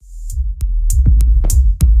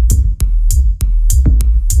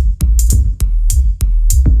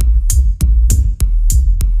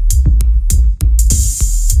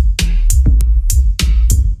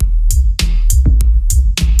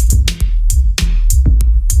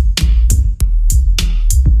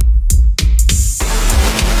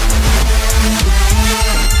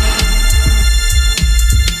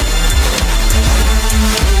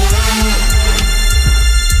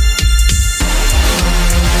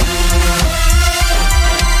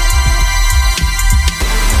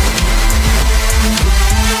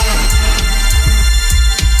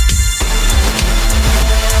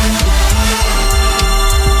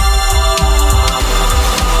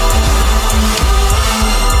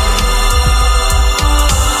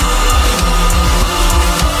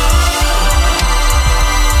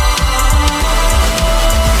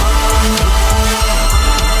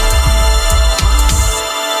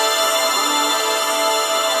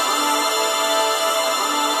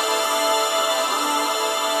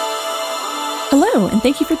Hello, and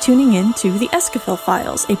thank you for tuning in to the Escafil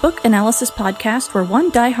Files, a book analysis podcast where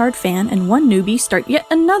one diehard fan and one newbie start yet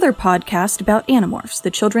another podcast about Animorphs,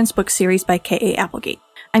 the children's book series by K.A. Applegate.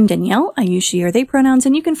 I'm Danielle, I use she or they pronouns,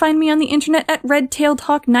 and you can find me on the internet at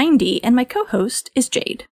RedTailedHawk90, and my co-host is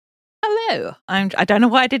Jade. Hello, I don't know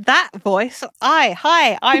why I did that voice.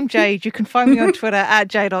 Hi, I'm Jade. You can find me on Twitter at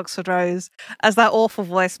Jade Oxford Rose. As that awful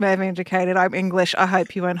voice may have indicated, I'm English. I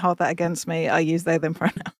hope you won't hold that against me. I use they, them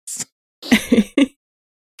pronouns.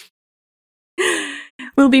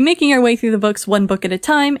 We'll be making our way through the books one book at a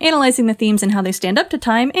time, analyzing the themes and how they stand up to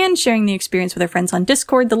time, and sharing the experience with our friends on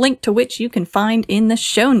Discord, the link to which you can find in the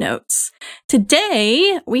show notes.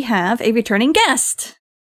 Today, we have a returning guest.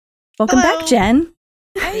 Welcome back, Jen.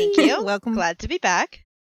 Thank you. Welcome. Glad to be back.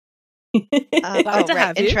 Glad to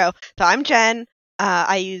have you. Intro. So I'm Jen.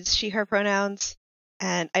 I use she, her pronouns,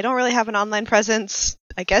 and I don't really have an online presence.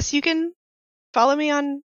 I guess you can follow me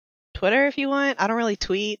on Twitter if you want. I don't really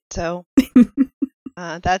tweet, so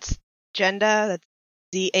that's Jenda. That's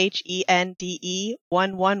ZHENDE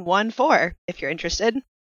 1114 if you're interested.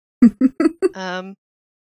 Yeah,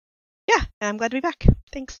 I'm glad to be back.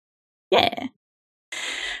 Thanks. Yeah.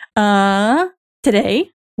 Today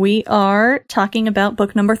we are talking about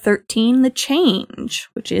book number 13, The Change,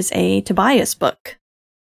 which is a Tobias book.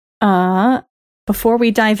 Before we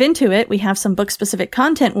dive into it, we have some book-specific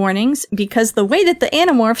content warnings, because the way that the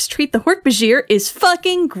Animorphs treat the Hork-Bajir is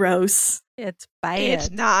fucking gross. It's bad. It's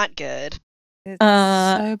not good. It's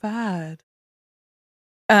so bad.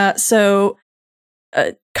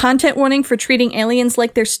 Content warning for treating aliens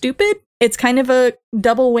like they're stupid. It's kind of a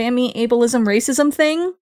double whammy ableism racism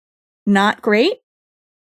thing. Not great.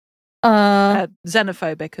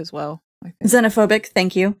 Xenophobic as well. I think. Xenophobic,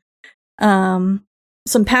 thank you.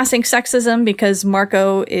 Some passing sexism, because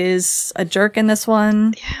Marco is a jerk in this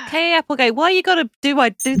one. Yeah. Hey, Applegate, why you gotta do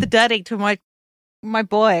the dirty to my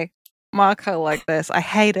boy Marco like this? I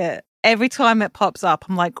hate it. Every time it pops up,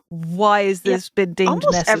 I'm like, why is this been deemed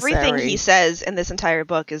Almost necessary? everything he says in this entire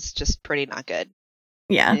book is just pretty not good.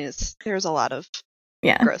 Yeah. There's a lot of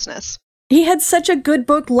Yeah. grossness. He had such a good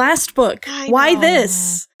book last book. I Why know.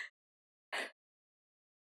 this?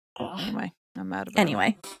 Anyway, I'm mad about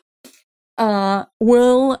Anyway.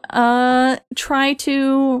 We'll try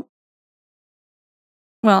to...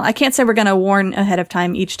 Well, I can't say we're gonna warn ahead of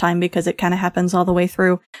time each time, because it kind of happens all the way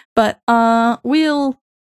through. But we'll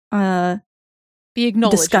be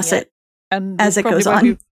acknowledging discuss it and as it goes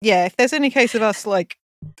probably on. Yeah, if there's any case of us like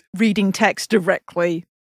reading text directly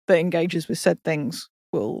that engages with said things,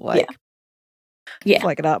 we'll Yeah.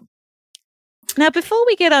 flag it up. Now, before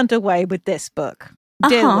we get underway with this book,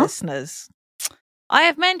 dear listeners, I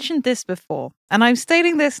have mentioned this before, and I'm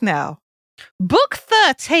stating this now. Book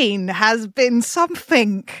 13 has been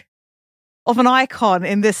something of an icon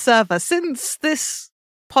in this server since this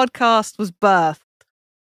podcast was birthed.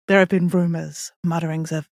 There have been rumors,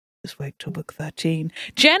 mutterings of just wait till book 13.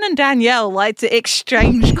 Jen and Danielle like to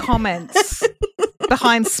exchange comments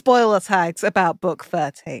behind spoiler tags about book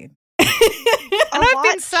 13. And I've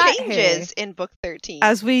been sat changes in book 13.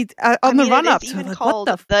 As we on the run up it's to even like, called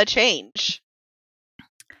what the Change.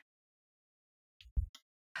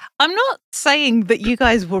 I'm not saying that you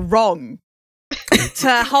guys were wrong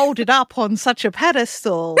to hold it up on such a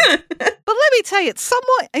pedestal, but let me tell you, it's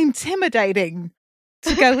somewhat intimidating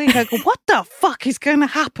to go in and go, what the fuck is going to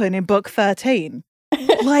happen in book 13?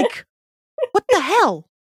 Like, what the hell?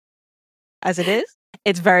 As it is,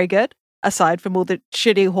 it's very good, aside from all the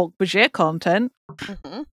shitty Hork-Bajir content,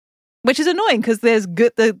 which is annoying because there's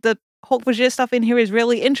good. The Hork-Bajir stuff in here is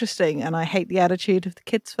really interesting, and I hate the attitude of the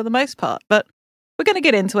kids for the most part, but we're going to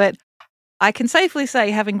get into it. I can safely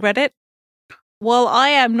say, having read it, while I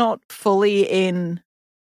am not fully in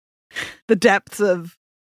the depths of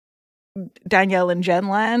Danielle and Jen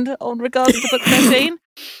land on regards to book 13,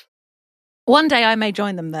 one day I may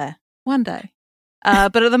join them there. One day.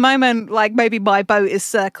 But at the moment, like, maybe my boat is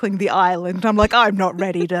circling the island. I'm like, I'm not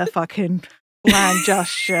ready to fucking land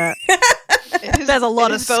just yet. There's a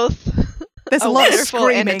lot of both. There's a lot of wonderful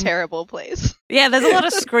screaming. and a terrible place. Yeah, there's a lot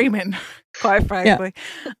of screaming, quite frankly.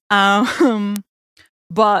 Yeah.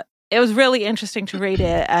 But it was really interesting to read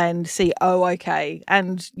it and see, oh, okay.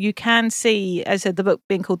 And you can see, as I said, the book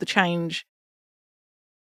being called The Change,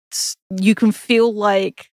 you can feel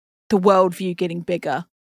like the worldview getting bigger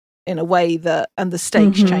in a way that, and the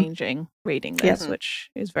stakes changing reading this, which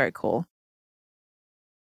is very cool.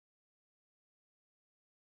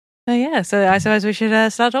 Oh, yeah, so I suppose we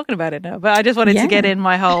should start talking about it now. But I just wanted to get in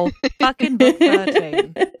my whole fucking book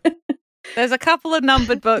 13. There's a couple of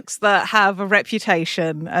numbered books that have a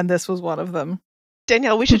reputation, and this was one of them.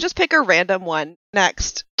 Danielle, we should just pick a random one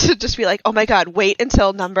next to just be like, oh my god, wait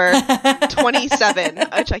until number 27,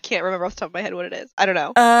 which I can't remember off the top of my head what it is. I don't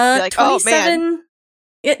know. Be like, 27. Oh man,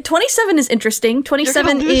 Yeah, 27 is interesting. you're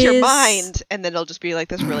 27 gonna lose is your mind, and then it'll just be like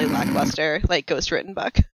this really lackluster, like ghost written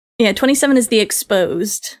book. Yeah, 27 is The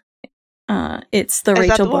Exposed. It's the Is Rachel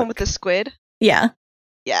that the book. one with the squid? Yeah.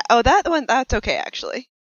 Yeah. Oh, that one. That's okay, actually.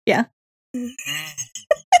 Yeah.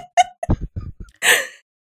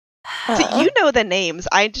 So you know the names.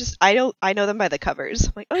 I know them by the covers.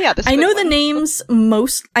 I'm like, oh yeah, this. I know the names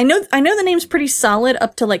most. I know the names pretty solid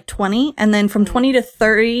up to like 20, and then from 20 to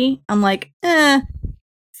 30, I'm like, 30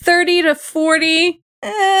 to 40,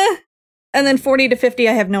 and then 40 to 50,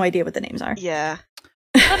 I have no idea what the names are. Yeah.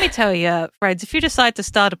 Let me tell you, friends, if you decide to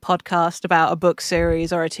start a podcast about a book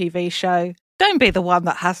series or a TV show, don't be the one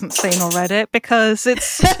that hasn't seen or read it, because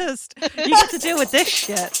it's just, you get to deal with this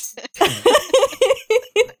shit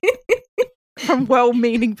from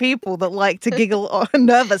well-meaning people that like to giggle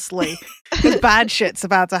nervously because bad shit's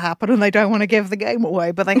about to happen and they don't want to give the game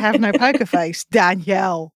away, but they have no poker face.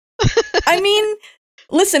 Danielle. I mean,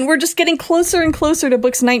 listen, we're just getting closer and closer to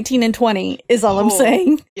books 19 and 20, is all I'm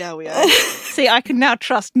saying. Yeah, we are. See, I can now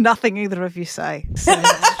trust nothing either of you say. So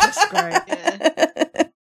that's just great. Yeah.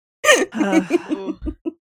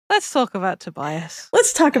 Let's talk about Tobias.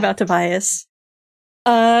 Let's talk about Tobias.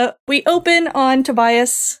 We open on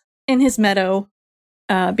Tobias in his meadow,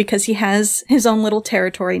 because he has his own little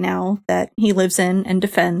territory now that he lives in and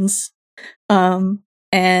defends.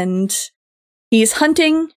 And he's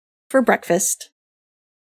hunting for breakfast.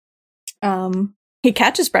 He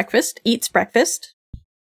catches breakfast, eats breakfast.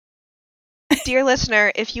 Dear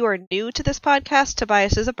listener, if you are new to this podcast,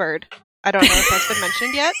 Tobias is a bird. I don't know if that's been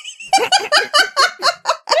mentioned yet.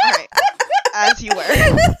 All right, as you were.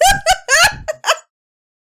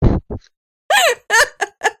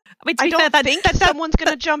 I mean, I don't think that someone's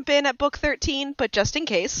going to jump in at book 13, but just in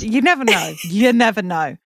case. You never know. You never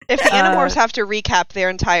know. If the Animorphs have to recap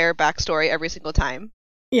their entire backstory every single time.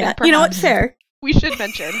 Yeah, you know what? Fair. We should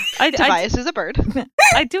mention Tobias is a bird.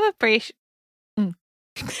 I do appreciate.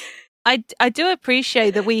 I do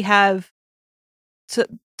appreciate that we have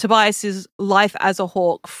Tobias's life as a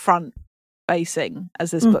hawk front facing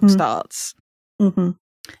as this book starts. Mm-hmm.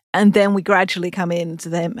 And then we gradually come into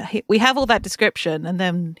them. We have all that description, and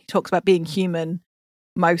then he talks about being human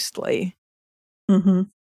mostly. Mm-hmm.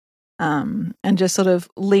 And just sort of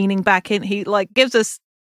leaning back in. He gives us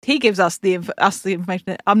the information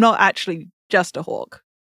that I'm not actually just a hawk.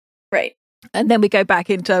 Right. And then we go back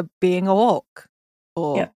into being a hawk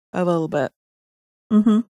for a little bit.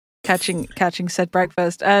 Mm-hmm. Catching said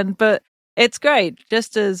breakfast. But it's great.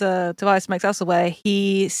 Just as Tobias makes us aware,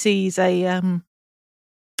 he sees a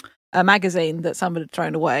magazine that somebody had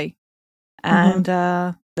thrown away. And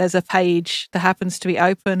there's a page that happens to be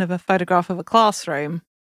open of a photograph of a classroom.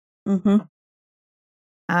 Mm-hmm.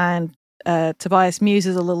 And Tobias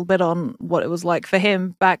muses a little bit on what it was like for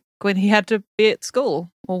him back when he had to be at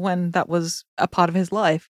school, or when that was a part of his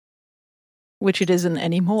life, which it isn't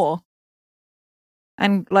anymore.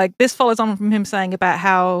 And this follows on from him saying about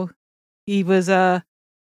how he was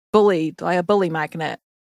bullied by a bully magnet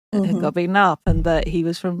and had got beaten up, and that he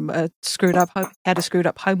was from had a screwed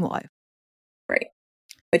up home life. Right.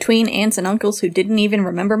 Between aunts and uncles who didn't even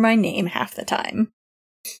remember my name half the time.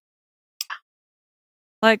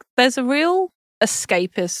 There's a real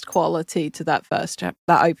escapist quality to that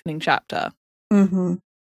that opening chapter. Mm-hmm.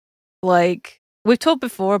 We've talked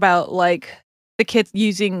before about the kids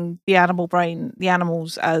using the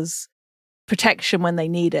animals as protection when they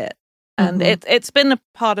need it. And it's been a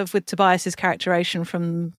part of with Tobias's characterization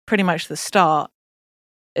from pretty much the start.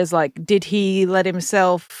 Is did he let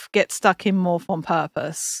himself get stuck in morph on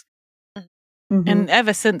purpose? Mm-hmm. And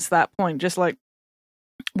ever since that point, just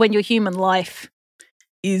when your human life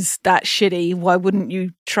is that shitty, why wouldn't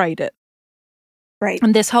you trade it? Right.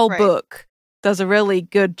 And this whole book does a really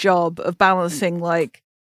good job of balancing the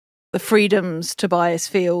freedoms Tobias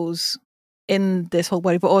feels in this whole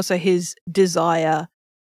way, but also his desire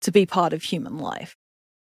to be part of human life.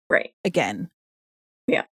 Right. Again.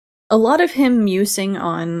 Yeah. A lot of him musing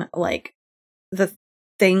on the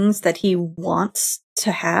things that he wants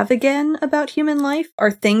to have again about human life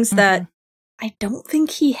are things that I don't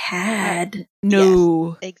think he had.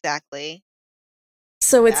 No. Yes, exactly.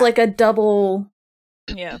 So it's a double...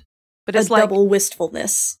 Yeah. But it's double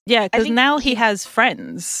wistfulness. Yeah, because now he has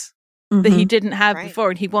friends that he didn't have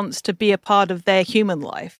before, and he wants to be a part of their human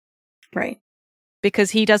life. Right.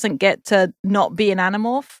 Because he doesn't get to not be an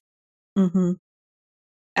animorph. Mm-hmm.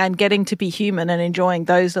 And getting to be human and enjoying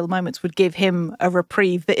those little moments would give him a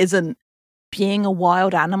reprieve that isn't being a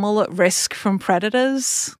wild animal at risk from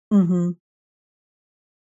predators. Mm-hmm.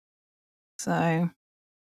 So,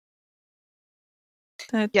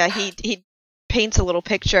 Yeah, he paints a little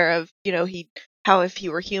picture of, how if he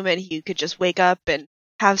were human, he could just wake up and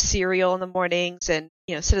have cereal in the mornings and,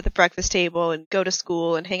 sit at the breakfast table and go to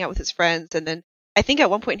school and hang out with his friends. And then I think at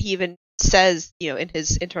one point he even says, in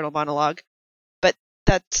his internal monologue, but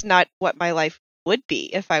that's not what my life would be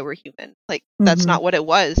if I were human. Like, that's not what it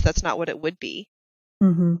was. That's not what it would be.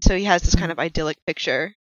 Mm-hmm. So he has this kind of idyllic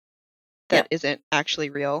picture that isn't actually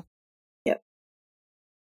real.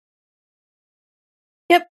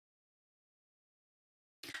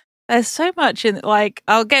 There's so much in, like,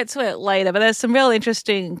 I'll get to it later, but there's some real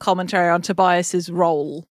interesting commentary on Tobias's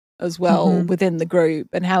role as well within the group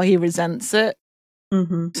and how he resents it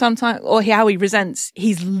sometimes, or how he resents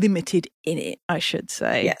he's limited in it, I should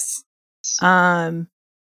say. Yes. A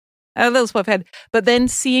little spot of head, but then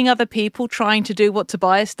seeing other people trying to do what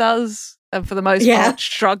Tobias does, and for the most part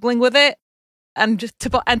struggling with it, and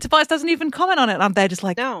Tobias doesn't even comment on it. And I'm there just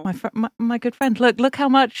like, no. my good friend, look how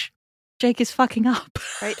much Jake is fucking up.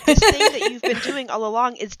 Right, this thing that you've been doing all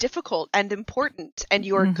along is difficult and important, and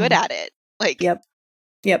you're good at it. Like, Yep.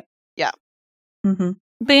 Yeah. Mm-hmm.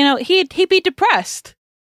 But he'd be depressed,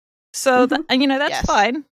 so and that's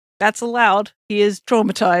fine. That's allowed. He is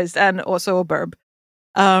traumatized and also a burb.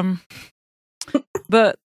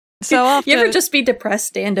 But so after you ever just be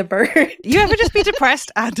depressed and a bird? You ever just be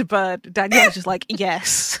depressed and a bird? Danielle's just like,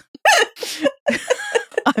 yes.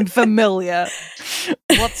 I'm familiar.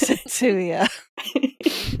 What's it to you?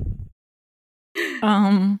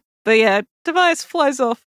 But yeah, Tobias flies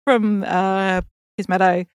off from his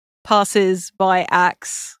meadow, passes by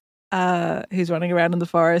Axe, who's running around in the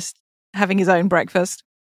forest, having his own breakfast.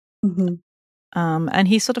 And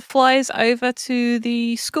he sort of flies over to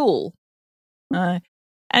the school. And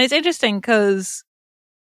it's interesting because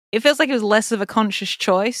it feels like it was less of a conscious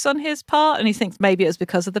choice on his part, and he thinks maybe it was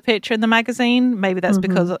because of the picture in the magazine. Maybe that's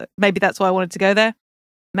maybe that's why I wanted to go there.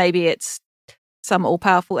 Maybe it's some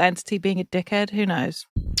all-powerful entity being a dickhead. Who knows?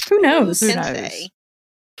 Who knows? Who knows?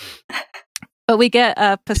 But we get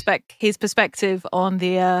his perspective on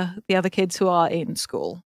the other kids who are in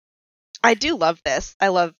school. I do love this.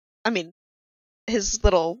 His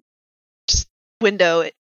little just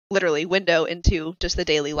literally window into just the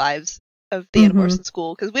daily lives of the Animorphs in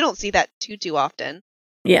school, because we don't see that too often.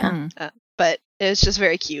 Yeah. But it's just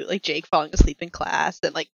very cute, like Jake falling asleep in class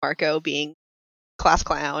and like Marco being class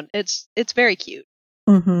clown. It's very cute.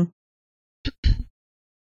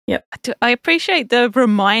 Yep. I appreciate the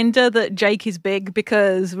reminder that Jake is big,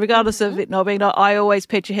 because regardless of it not being, I always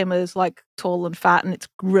picture him as like tall and fat, and it's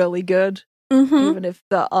really good. Even if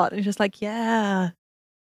the art is just like, yeah,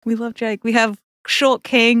 we love Jake. We have Short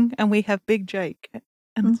King and we have Big Jake.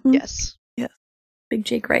 And Yes. Big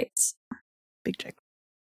Jake writes. Big Jake.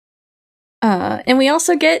 And we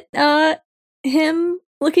also get him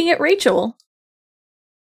looking at Rachel.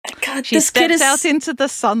 God, she steps out into the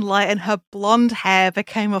sunlight and her blonde hair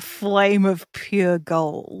became a flame of pure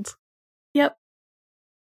gold. Yep.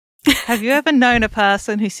 Have you ever known a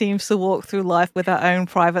person who seems to walk through life with her own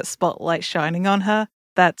private spotlight shining on her?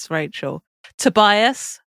 That's Rachel.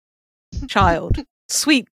 Tobias, child,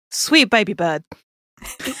 sweet baby bird.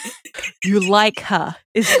 You like her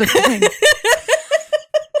is the thing.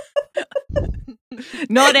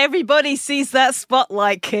 Not everybody sees that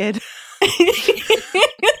spotlight, kid.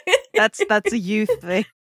 That's a youth thing.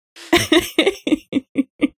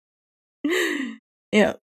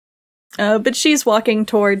 Yeah. But she's walking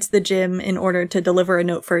towards the gym in order to deliver a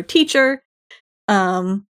note for a teacher.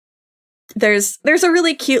 There's a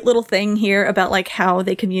really cute little thing here about like how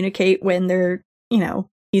they communicate when they're,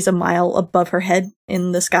 he's a mile above her head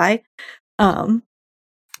in the sky.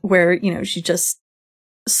 Where, she just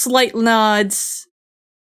slight nods,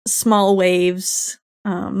 small waves,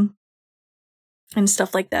 and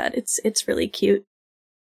stuff like that. It's really cute.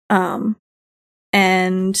 And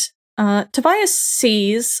Tobias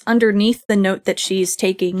sees underneath the note that she's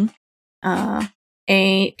taking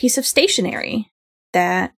a piece of stationery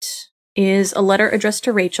that is a letter addressed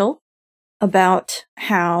to Rachel about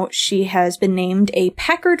how she has been named a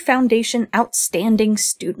Packard Foundation Outstanding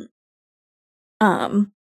Student.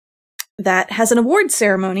 That has an award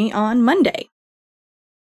ceremony on Monday.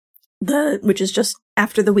 Which is just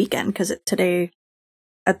after the weekend, because today,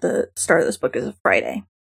 at the start of this book, is a Friday.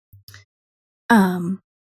 And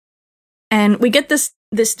we get this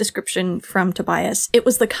description from Tobias. It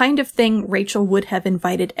was the kind of thing Rachel would have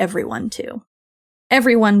invited everyone to.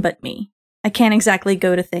 Everyone but me. I can't exactly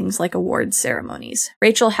go to things like awards ceremonies.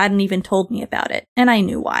 Rachel hadn't even told me about it, and I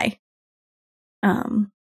knew why.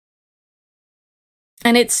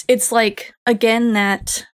 And it's like, again,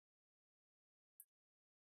 that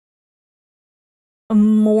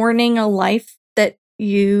mourning a life that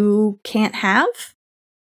you can't have.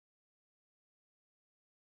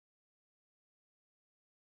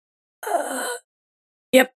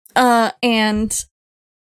 Yep. And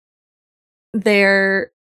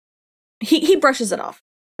he brushes it off,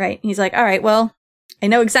 right? He's like, all right, well, I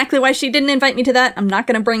know exactly why she didn't invite me to that. I'm not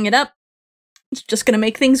going to bring it up. It's just going to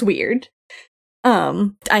make things weird.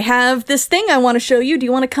 I have this thing I want to show you. Do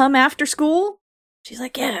you want to come after school? She's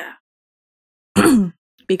like, yeah.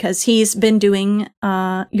 Because he's been doing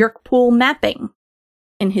Yeerk Pool mapping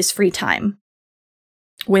in his free time,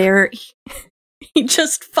 where he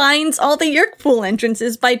just finds all the Yeerk Pool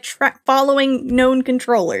entrances by following known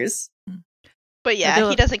controllers. But yeah,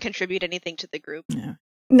 he doesn't contribute anything to the group. Yeah.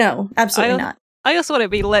 No, absolutely not. I also want to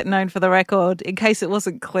be let known for the record, in case it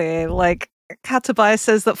wasn't clear, like, Tobias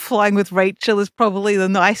says that flying with Rachel is probably the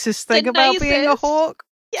nicest thing about being a Hawk.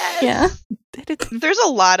 Yes. Yeah. There's a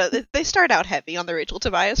lot of... They start out heavy on the Rachel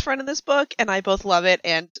Tobias front in this book, and I both love it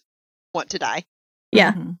and want to die.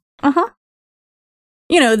 Yeah. Mm-hmm. Uh-huh.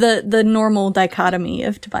 You know, the normal dichotomy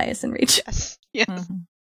of Tobias and Rachel. Yes.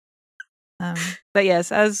 Mm-hmm. But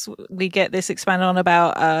yes, as we get this expanded on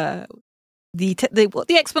about the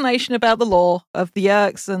explanation about the lore of the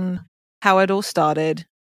Yeerks and how it all started.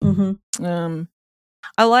 Mm-hmm.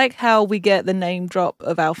 I like how we get the name drop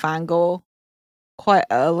of Alfangor quite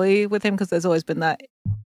early with him, because there's always been that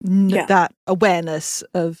awareness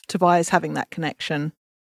of Tobias having that connection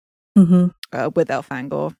with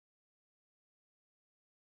Alfangor.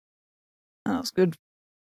 That was good.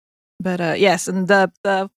 But yes, and the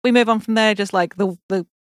we move on from there, just like the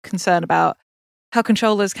concern about how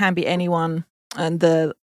controllers can be anyone, and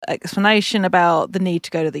the explanation about the need to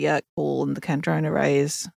go to the Yeerk Pool and the Kandrona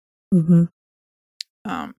arrays. Mm-hmm.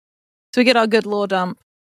 So we get our good lore dump,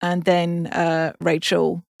 and then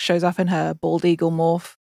Rachel shows up in her bald eagle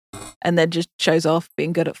morph, and then just shows off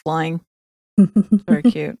being good at flying. Very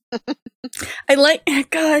cute. I like,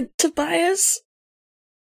 God, Tobias.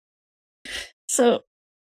 So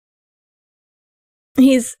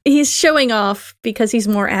he's showing off because he's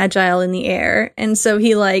more agile in the air, and so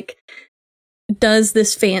he like does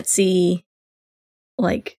this fancy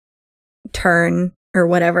like turn or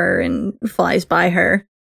whatever and flies by her.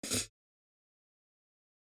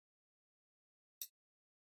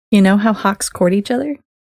 You know how hawks court each other?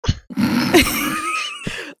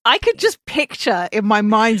 I could just picture in my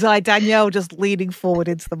mind's eye Danielle just leaning forward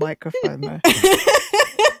into the microphone there.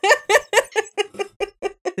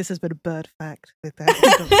 This has been a bird fact with that.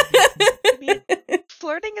 I mean,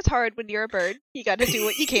 flirting is hard when you're a bird. You got to do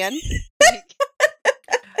what you can.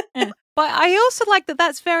 Yeah. But I also like that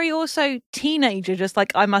that's very also teenager, just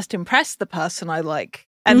like, I must impress the person I like.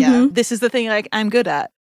 And this is the thing I'm good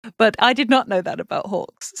at. But I did not know that about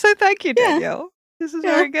hawks. So thank you, Danielle. This is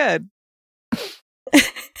very good.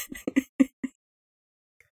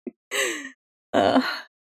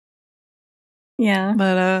 Yeah.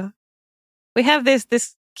 But we have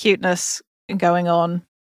this cuteness going on,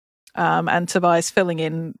 and Tobias filling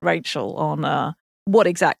in Rachel on what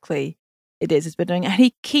exactly it is he's been doing, and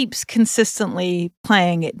he keeps consistently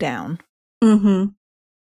playing it down. Mm-hmm.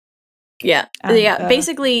 Yeah. And,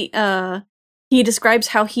 basically, he describes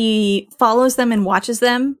how he follows them and watches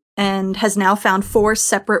them, and has now found 4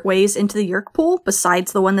 separate ways into the Yeerk Pool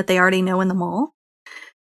besides the one that they already know in the mall.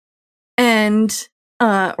 And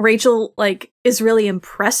Rachel is really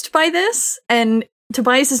impressed by this, and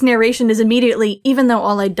Tobias's narration is immediately, even though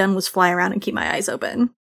all I'd done was fly around and keep my eyes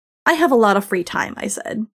open. I have a lot of free time, I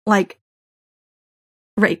said.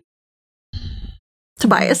 Right.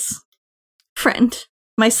 Tobias. Friend.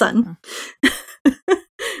 My son.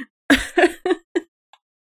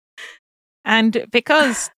 And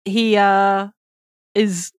because he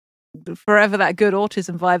is forever that good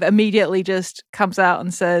autism vibe, immediately just comes out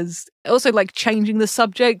and says, also changing the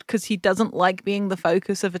subject because he doesn't like being the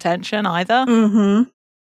focus of attention either. Mm-hmm.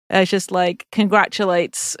 It's just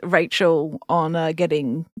congratulates Rachel on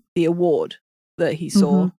getting the award that he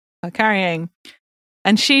saw her carrying.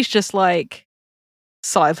 And she's just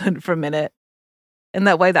silent for a minute in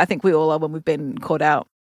that way that I think we all are when we've been caught out.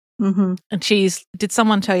 Mm-hmm. And did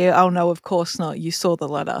someone tell you? Oh no, of course not. You saw the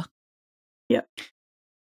letter. Yep.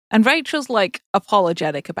 And Rachel's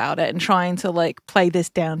apologetic about it and trying to play this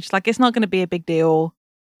down. She's like, it's not going to be a big deal.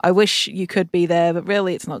 I wish you could be there, but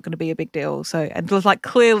really it's not going to be a big deal. So, and was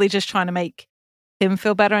clearly just trying to make him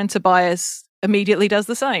feel better. And Tobias immediately does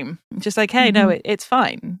the same. Just hey, no, it's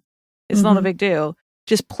fine. It's not a big deal.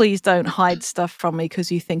 Just please don't hide stuff from me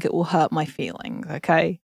because you think it will hurt my feelings.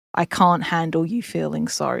 Okay. I can't handle you feeling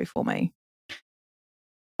sorry for me.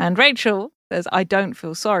 And Rachel says, I don't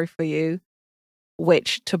feel sorry for you,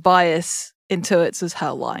 which Tobias intuits as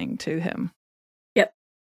her lying to him. Yep.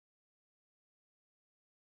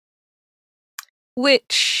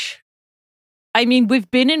 Which, I mean, we've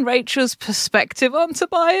been in Rachel's perspective on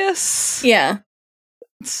Tobias. Yeah.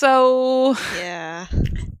 So... Yeah.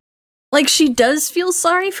 Like, she does feel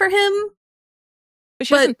sorry for him. But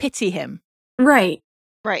she doesn't pity him. Right.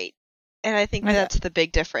 Right. And I think that's the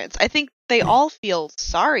big difference. I think they all feel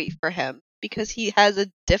sorry for him because he has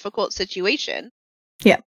a difficult situation.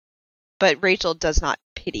 Yeah. But Rachel does not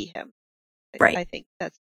pity him. Right. I think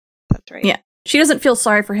that's right. Yeah. She doesn't feel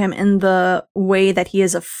sorry for him in the way that he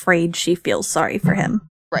is afraid she feels sorry for him.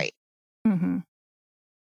 Right. Mm-hmm.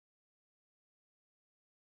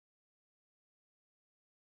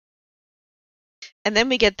 And then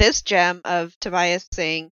we get this gem of Tobias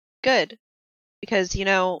saying, good, because,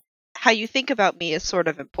 how you think about me is sort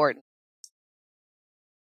of important.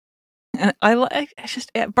 And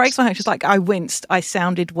it breaks my heart. She's like, I winced. I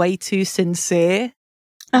sounded way too sincere.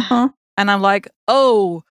 Uh-huh. And I'm like,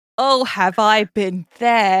 oh, have I been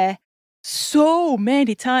there so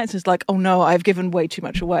many times? It's like, oh no, I've given way too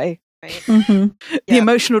much away. Right. Mm-hmm. The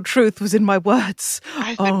emotional truth was in my words.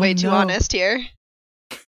 I've been way too honest here.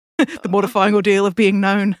 The mortifying ordeal of being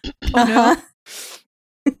known. Oh no.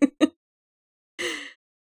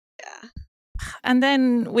 Yeah. And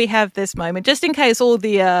then we have this moment, just in case all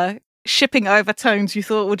the shipping overtones you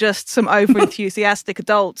thought were just some over-enthusiastic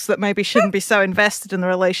adults that maybe shouldn't be so invested in the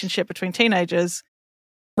relationship between teenagers.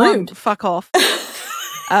 Rude. One, fuck off.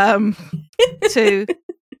 Two,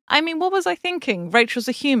 I mean, what was I thinking? Rachel's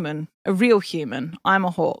a human, a real human. I'm a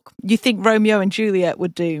hawk. You think Romeo and Juliet were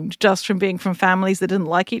doomed just from being from families that didn't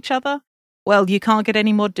like each other? Well, you can't get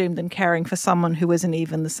any more doomed than caring for someone who isn't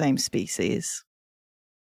even the same species.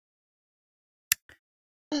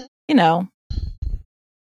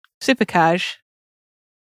 Super cash.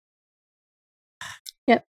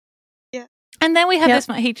 Yep. Yeah. And then we have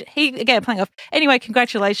this. He again playing off. Anyway,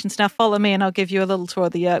 congratulations. Now follow me, and I'll give you a little tour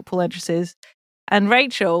of the Yeerkpool entrances. And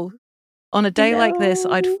Rachel, on a day like this,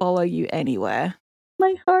 I'd follow you anywhere.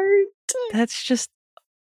 My heart. That's just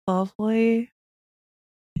lovely.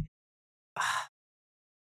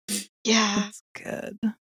 Yeah. That's good.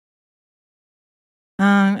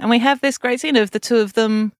 And we have this great scene of the two of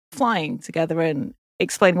them flying together and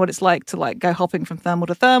explain what it's like to go hopping from thermal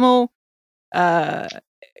to thermal.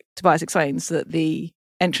 Tobias explains that the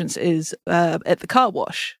entrance is at the car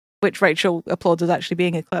wash, which Rachel applauds as actually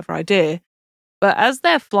being a clever idea. But as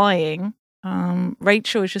they're flying,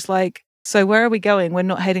 Rachel is just like, so where are we going? We're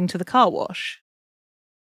not heading to the car wash.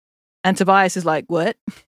 And Tobias is like, what?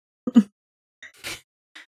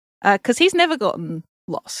 Because he's never gotten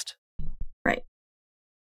lost. Right.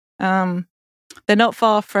 They're not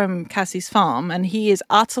far from Cassie's farm, and he is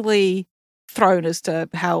utterly thrown as to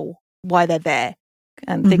why they're there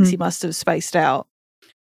and thinks he must have spaced out.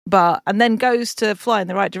 And then goes to fly in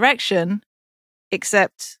the right direction,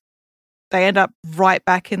 except they end up right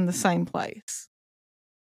back in the same place.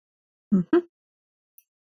 Mm-hmm.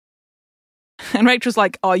 And Rachel's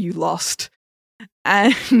like, are you lost?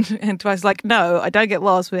 And Tobias like, no, I don't get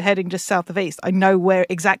lost. We're heading just south of east. I know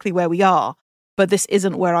exactly where we are, but this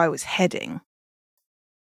isn't where I was heading.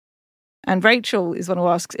 And Rachel is one who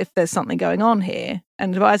asks if there's something going on here.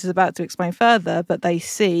 And Tobias is about to explain further, but they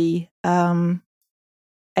see a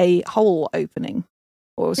hole opening,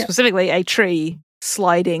 or specifically a tree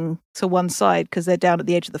sliding to one side because they're down at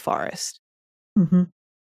the edge of the forest. Mm-hmm.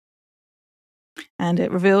 And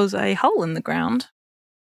it reveals a hole in the ground.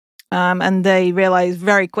 And they realize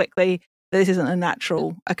very quickly that this isn't a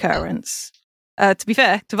natural occurrence. To be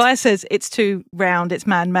fair, Tobias says it's too round, it's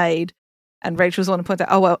man-made. And Rachel's the one to point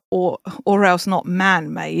out, or else not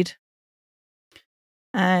man-made.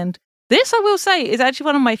 And this, I will say, is actually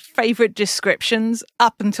one of my favorite descriptions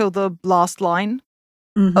up until the last line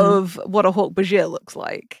of what a Hork-Bajir looks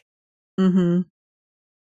like. Mm-hmm.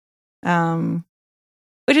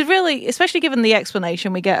 Which is really, especially given the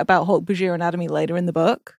explanation we get about Hork-Bajir anatomy later in the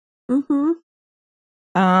book. Mm-hmm.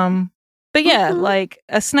 But yeah, like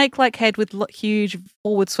a snake-like head with huge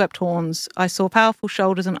forward-swept horns. I saw powerful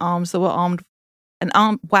shoulders and arms that were armed.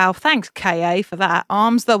 Wow, thanks, K.A. for that.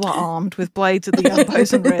 Arms that were armed with blades at the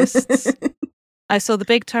elbows and wrists. I saw the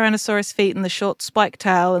big Tyrannosaurus feet and the short spiked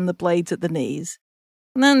tail and the blades at the knees.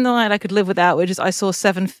 And then the line I could live without, which is I saw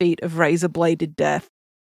 7 feet of razor-bladed death.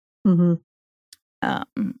 Mm-hmm.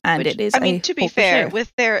 And it is. I mean, to be fair, Hork-Bajir.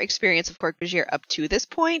 with their experience of Hork-Bajir up to this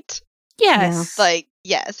point, Yes.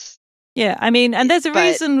 yes. Yeah, I mean, and there's a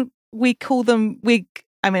reason we call them,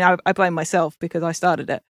 I blame myself because I started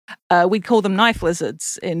it. We call them knife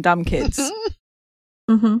lizards in Dumb Kids.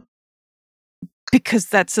 Mm-hmm. Because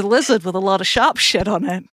that's a lizard with a lot of sharp shit on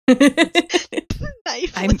it.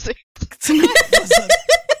 Knife I'm- lizard. It's a knife lizard.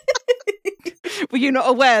 Were you not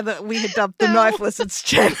aware that we had dubbed the No. knife lizards,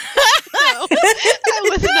 Jen? No, I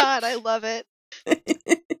was not. I love it.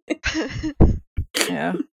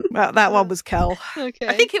 Yeah. Well, that one was Kel. Okay.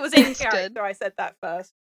 I think it was in That's character. good. I said that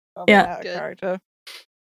first. Yeah. Out of Good. character.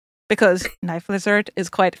 Because knife lizard is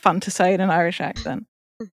quite fun to say in an Irish accent.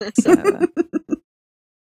 So,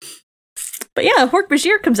 But yeah,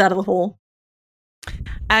 Hork-Bajir comes out of the hole.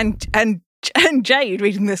 and Jade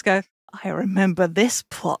reading this goes, I remember this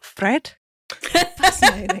plot thread.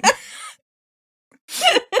 Fascinating.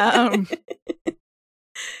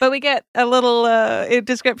 But we get a little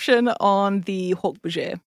description on the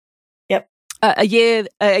Hork-Bajir. Yep. A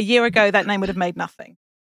year ago, that name would have made nothing.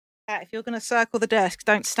 If you're going to circle the desk,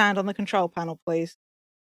 don't stand on the control panel, please.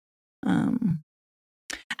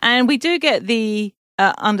 And we do get the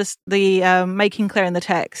making clear in the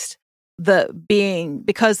text that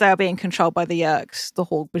because they are being controlled by the Yeerks, the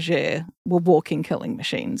Hork-Bajir were walking killing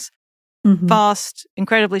machines. Mm-hmm. Fast,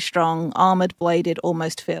 incredibly strong, armored, bladed,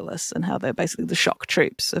 almost fearless, and how they're basically the shock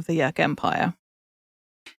troops of the Yeerk Empire.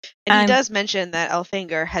 And he does mention that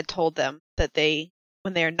Elfangor had told them that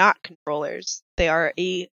when they are not controllers, they are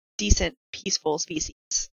a decent, peaceful species.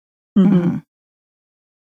 Mm-hmm.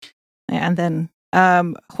 Yeah, and then,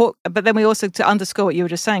 but then we also, to underscore what you were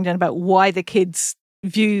just saying, Jen, about why the kids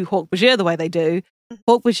view Hork-Bajir the way they do,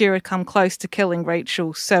 Hork-Bajir had come close to killing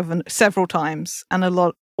Rachel several times,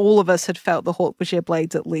 and all of us had felt the Hork-Bajir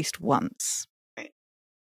blades at least once. Right.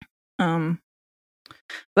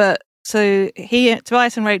 But so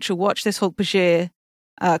Tobias and Rachel watch this Hork-Bajir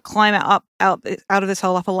climb out of this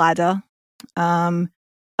hole up a ladder,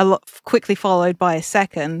 quickly followed by a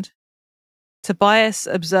second. Tobias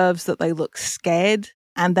observes that they look scared,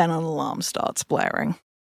 and then an alarm starts blaring.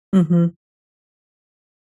 Mm-hmm.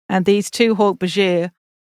 And these two Hork-Bajir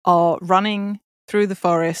are running through the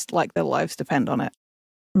forest like their lives depend on it.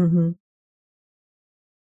 Mm-hmm.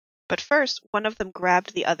 But first, one of them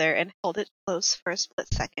grabbed the other and held it close for a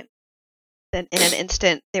split second. Then, in an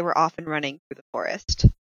instant, they were off and running through the forest,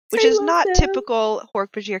 which is not typical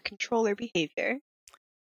Hork-Bajir controller behavior.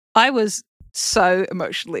 I was so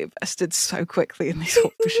emotionally invested so quickly in these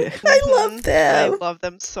Hork-Bajir. I love them. I love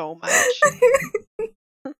them so much.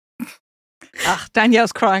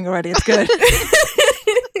 Danielle's crying already. It's good.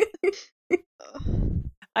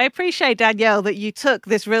 I appreciate, Danielle, that you took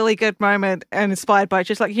this really good moment and inspired by it.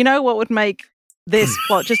 Just like, you know what would make this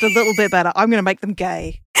plot just a little bit better? I'm going to make them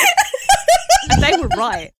gay. And they were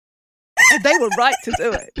right. And they were right to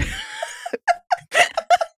do it.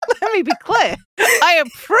 Let me be clear. I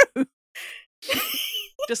approve.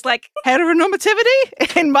 Just like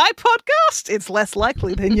heteronormativity in my podcast, it's less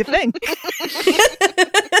likely than you think.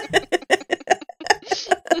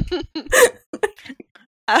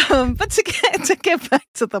 But to get back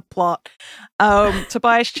to the plot,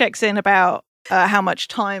 Tobias checks in about how much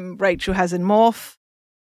time Rachel has in Morph.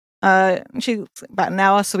 She's about an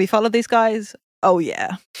hour, so we follow these guys. Oh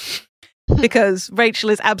yeah, because Rachel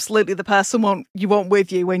is absolutely the person you want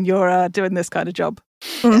with you when you're doing this kind of job.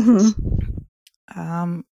 Mm-hmm.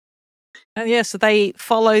 And yeah, so they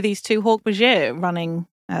follow these two Hork-Bajir running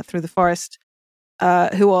through the forest,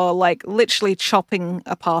 who are like literally chopping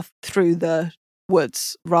a path through the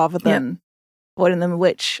woods rather than avoiding them,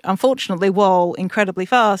 which unfortunately, while incredibly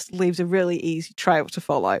fast, leaves a really easy trail to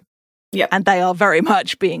follow. Yep. And they are very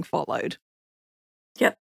much being followed.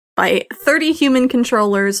 Yep. By 30 human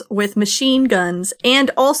controllers with machine guns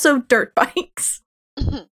and also dirt bikes.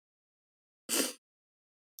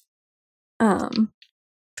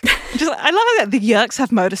 I love that the Yeerks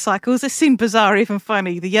have motorcycles. This seemed bizarre, even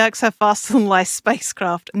funny. The Yeerks have faster than light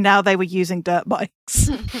spacecraft. And now they were using dirt bikes.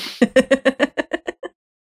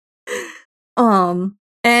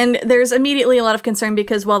 And there's immediately a lot of concern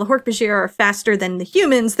because while the Hork-Bajir are faster than the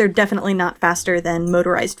humans, they're definitely not faster than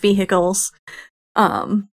motorized vehicles.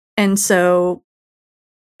 And so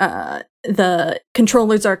the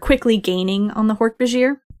controllers are quickly gaining on the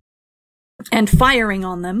Hork-Bajir and firing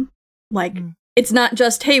on them. Like, it's not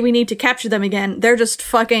just, hey, we need to capture them again. They're just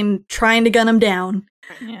fucking trying to gun them down.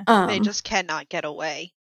 Yeah. They just cannot get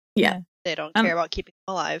away. Yeah. They don't care about keeping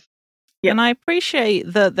them alive. Yep. And I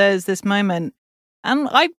appreciate that there's this moment. And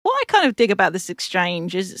what I kind of dig about this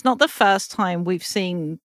exchange is it's not the first time we've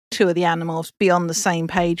seen two of the animals be on the same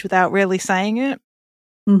page without really saying it.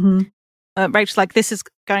 Mm-hmm. Rachel's like, this is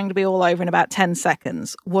going to be all over in about 10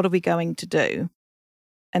 seconds. What are we going to do?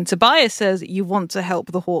 And Tobias says, you want to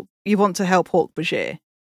help Hork-Bajir.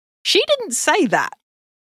 She didn't say that.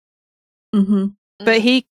 Mm-hmm. But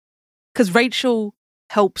because Rachel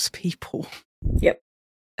helps people. Yep.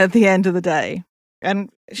 At the end of the day. And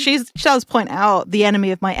she does point out the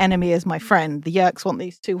enemy of my enemy is my friend. The Yeerks want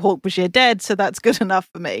these two Hork-Bajir dead, so that's good enough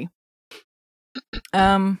for me.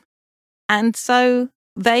 And so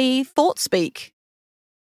they thought speak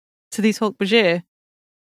to these Hork-Bajir.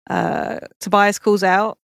 Tobias calls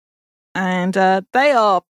out, and they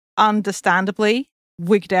are understandably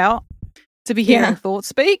wigged out to be hearing thought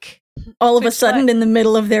speak. All of a sudden, in the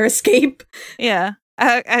middle of their escape. Yeah.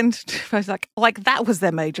 And I was like that was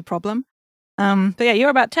their major problem. But yeah, you're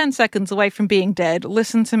about 10 seconds away from being dead.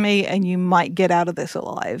 Listen to me and you might get out of this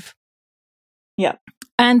alive. Yeah.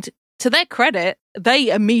 And to their credit, they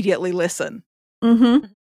immediately listen. Mm-hmm.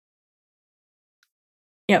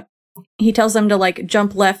 Yep. He tells them to, like,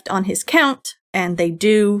 jump left on his count, and they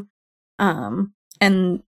do. And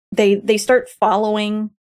they start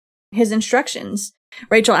following his instructions.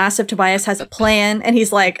 Rachel asks if Tobias has a plan, and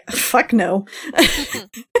he's like, fuck no.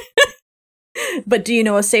 But do you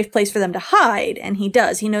know a safe place for them to hide? And he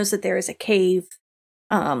does. He knows that there is a cave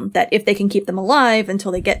that, if they can keep them alive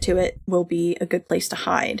until they get to it, will be a good place to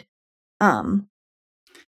hide. I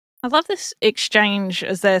love this exchange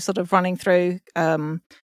as they're sort of running through.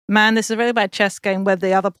 Man, this is a really bad chess game where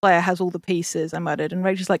the other player has all the pieces, I muttered. And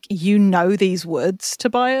Rachel's like, you know these woods,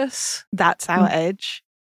 Tobias? That's our edge.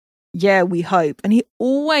 Yeah, we hope. And he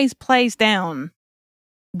always plays down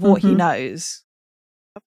what he knows.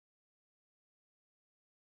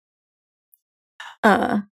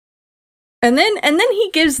 And then he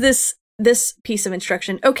gives this piece of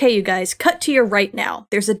instruction. Okay, you guys, cut to your right now.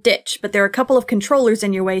 There's a ditch, but there are a couple of controllers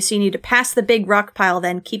in your way, so you need to pass the big rock pile,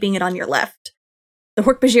 then keeping it on your left. The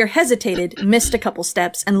Hork-Bajir hesitated, missed a couple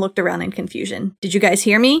steps, and looked around in confusion. Did you guys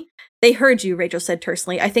hear me? They heard you, Rachel said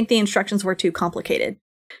tersely. I think the instructions were too complicated.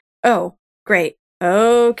 Oh, great.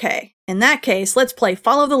 Okay. In that case, let's play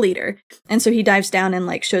follow the leader. And so he dives down and,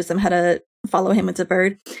 like, shows them how to follow him with a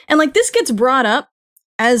bird. And, like, this gets brought up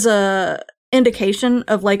as a indication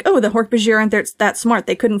of, like, oh, the Hork-Bajir aren't that smart.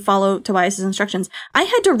 They couldn't follow Tobias's instructions. I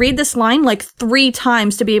had to read this line, like, 3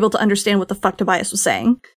 times to be able to understand what the fuck Tobias was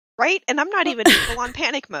saying. Right? And I'm not even in full-on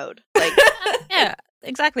panic mode. Like, yeah,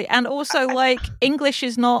 exactly. And also, like, English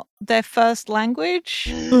is not their first language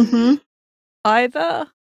either.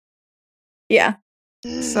 Yeah.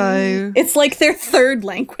 So it's like their third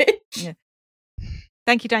language. Yeah.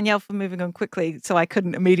 Thank you, Danielle, for moving on quickly, so I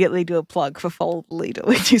couldn't immediately do a plug for Follow the Leader,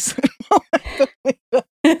 which is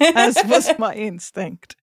as was my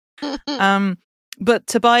instinct. But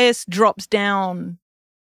Tobias drops down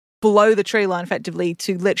below the tree line, effectively,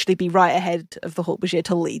 to literally be right ahead of the Hork-Bajir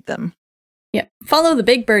to lead them. Yep. Follow the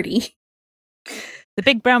big birdie. The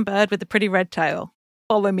big brown bird with the pretty red tail.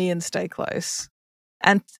 Follow me and stay close.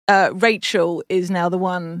 And Rachel is now the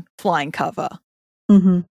one flying cover.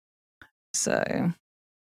 So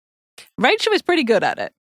Rachel is pretty good at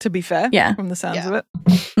it, to be fair. Yeah. From the sounds of it.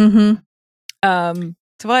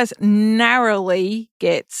 Tobias narrowly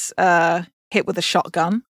gets hit with a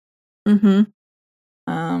shotgun.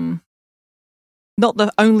 Not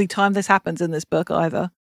the only time this happens in this book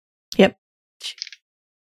either. Yep.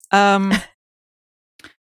 And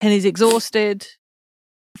he's exhausted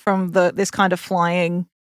from this kind of flying,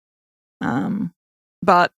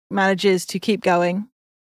 but manages to keep going.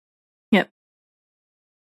 Yep.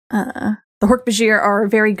 The Hork-Bajir are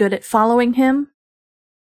very good at following him.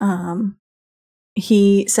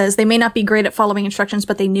 He says they may not be great at following instructions,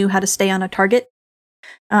 but they knew how to stay on a target.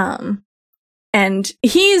 And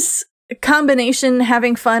he's combination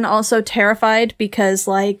having fun, also terrified, because,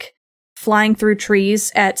 like, flying through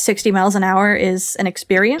trees at 60 miles an hour is an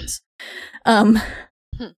experience.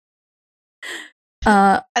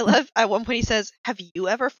 I love at one point he says, have you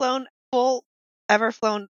ever flown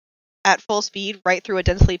at full speed right through a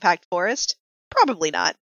densely packed forest? Probably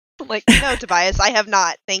not. Like, no, Tobias, I have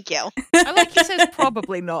not. Thank you. I like he says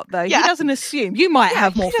probably not, though. Yeah. He doesn't assume. You might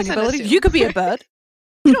have morphing abilities. You could be a bird.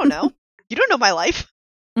 You don't know. You don't know my life.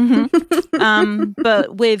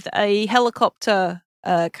 But with a helicopter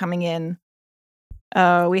coming in,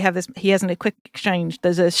 we have this. He has a quick exchange.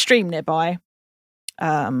 There's a stream nearby,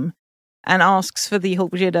 and asks for the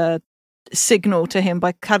Hork-Bajir to signal to him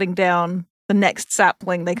by cutting down the next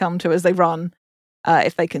sapling they come to as they run,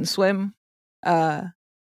 if they can swim,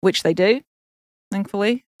 which they do,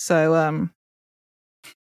 thankfully. So,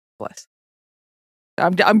 bless.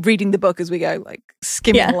 I'm reading the book as we go, like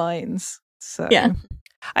skimming lines. So yeah.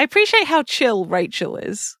 I appreciate how chill Rachel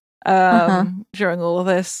is during all of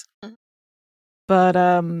this. But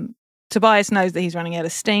Tobias knows that he's running out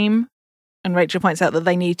of steam, and Rachel points out that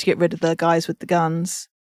they need to get rid of the guys with the guns.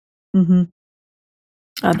 Because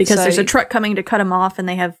there's a truck coming to cut him off, and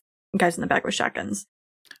they have guys in the back with shotguns.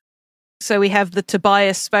 So we have the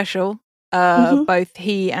Tobias special. Both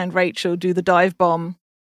he and Rachel do the dive bomb,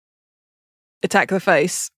 attack the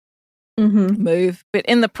face move. But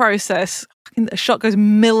in the process, a shot goes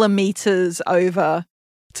millimeters over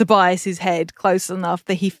Tobias's head, close enough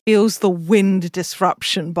that he feels the wind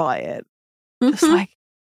disruption by it. Just like,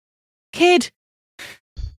 kid,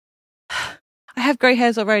 I have grey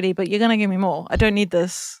hairs already, but you're going to give me more. I don't need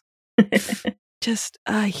this. Just,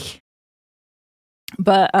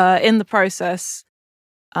 But in the process,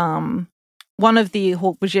 one of the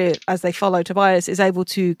Hork-Bajir, as they follow Tobias, is able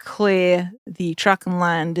to clear the truck and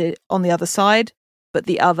land on the other side, but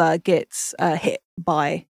the other gets hit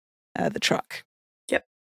by the truck. Yep.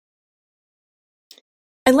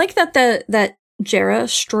 I like that that Jarrah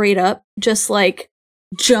straight up just like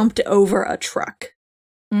jumped over a truck.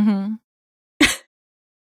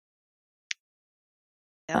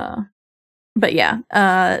 But yeah,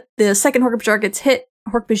 the second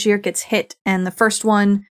Hork-Bajir gets hit, and the first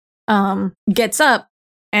one gets up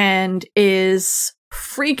and is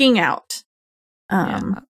freaking out.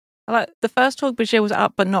 The first Hork-Bajir was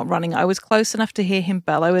up but not running. I was close enough to hear him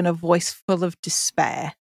bellow in a voice full of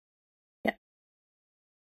despair. Yeah.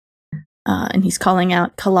 And he's calling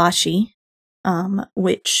out Kalashi,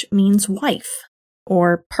 which means wife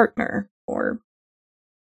or partner or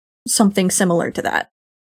something similar to that.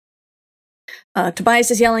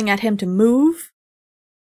 Tobias is yelling at him to move,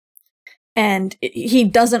 and he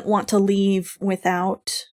doesn't want to leave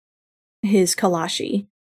without his Kalashi.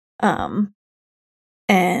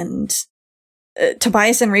 And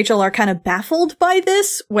Tobias and Rachel are kind of baffled by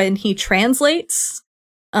this when he translates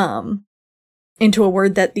into a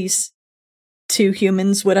word that these two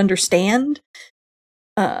humans would understand.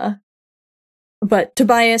 But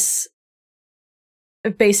Tobias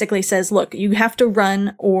basically says, look, you have to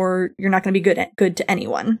run or you're not going to be good to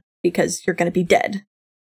anyone because you're going to be dead.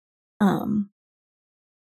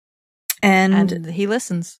 And he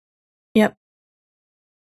listens. Yep.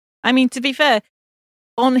 I mean, to be fair,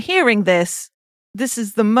 on hearing this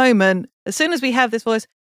is the moment, as soon as we have this voice,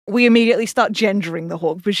 we immediately start gendering the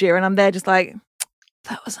Hork-Bajir, and I'm there just like,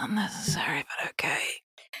 that was unnecessary, but okay.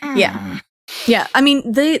 Yeah. Yeah, I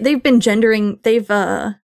mean, they've been gendering, they've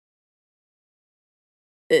been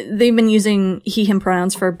using he, him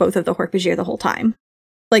pronouns for both of the Hork-Bajir the whole time.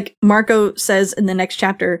 Like, Marco says in the next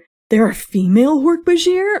chapter, there are female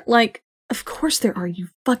Hork-Bajir? Like, of course there are, you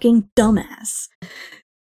fucking dumbass.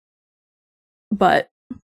 But,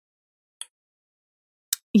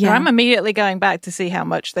 yeah. I'm immediately going back to see how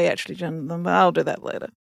much they actually gender them, but I'll do that later.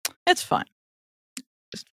 It's fine.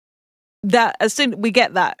 That as soon we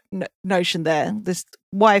get that notion there, this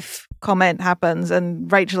wife comment happens, and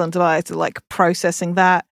Rachel and Tobias are like processing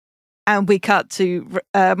that, and we cut to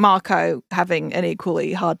Marco having an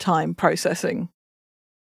equally hard time processing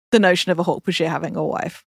the notion of a Hork-Bajir having a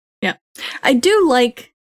wife. Yeah, I do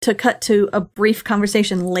like to cut to a brief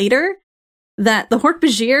conversation later that the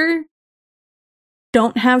Hork-Bajir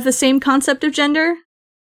don't have the same concept of gender.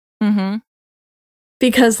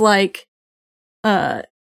 Because like,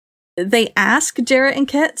 they ask Jarrah and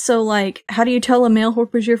Ket, so like, how do you tell a male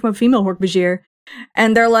Hork-Bajir from a female Hork-Bajir?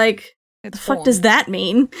 And they're like, the fuck does that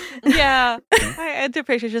mean? Yeah, I do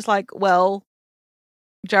appreciate just like, well,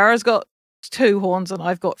 Jarrah's got 2 horns and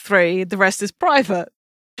I've got 3. The rest is private.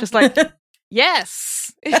 Just like,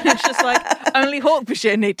 yes. It's just like, only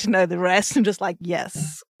Hork-Bajir need to know the rest. I'm just like,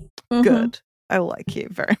 yes, good. I like you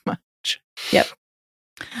very much. Yep.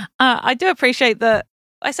 I do appreciate that.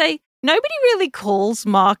 I say, nobody really calls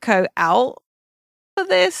Marco out for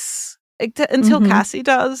this until Cassie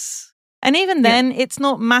does. And even then, it's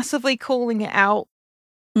not massively calling it out,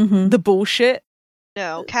 the bullshit.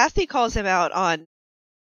 No, Cassie calls him out on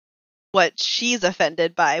what she's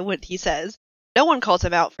offended by what he says. No one calls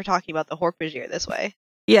him out for talking about the Hork-Bajir this way.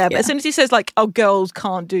 Yeah, but as soon as he says, like, oh, girls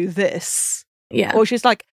can't do this. Yeah. Or she's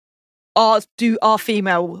like, our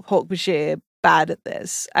female Hork-Bajir bad at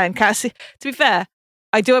this? And Cassie, to be fair,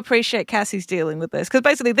 I do appreciate Cassie's dealing with this, because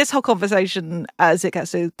basically this whole conversation, as it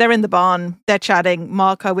gets to, they're in the barn, they're chatting,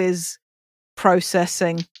 Marco is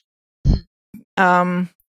processing, and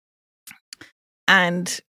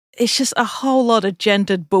it's just a whole lot of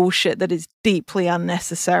gendered bullshit that is deeply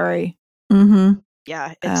unnecessary.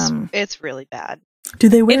 Yeah, it's really bad. Do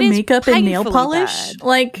they wear makeup and nail polish? Bad.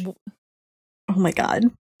 Like, oh my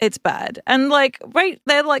god. It's bad. And like,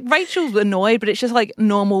 they're like, Rachel's annoyed, but it's just like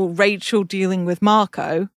normal Rachel dealing with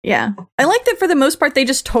Marco. Yeah. I like that for the most part, they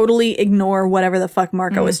just totally ignore whatever the fuck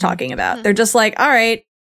Marco is talking about. They're just like, all right.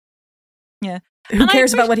 Yeah. Who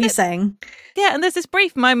cares about what he's saying? Yeah. And there's this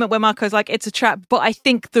brief moment where Marco's like, it's a trap, but I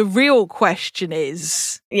think the real question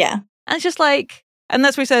is. Yeah. And it's just like, and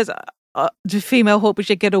that's where he says, the female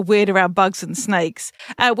Hork-Bajir get all weird around bugs and snakes.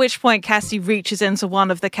 At which point, Cassie reaches into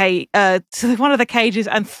one of the cages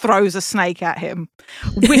and throws a snake at him,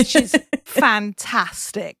 which is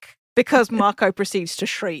fantastic because Mako proceeds to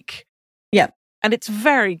shriek. Yep. And it's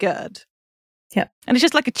very good. Yep. And it's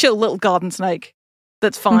just like a chill little garden snake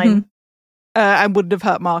that's fine and wouldn't have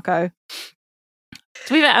hurt Mako.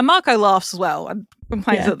 To be fair, and Mako laughs as well and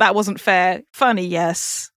complains that wasn't fair. Funny,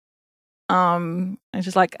 yes. It's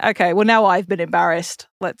just like, okay, well, now I've been embarrassed.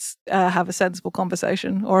 Let's have a sensible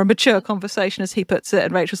conversation or a mature conversation, as he puts it.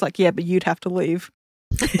 And Rachel's like, yeah, but you'd have to leave.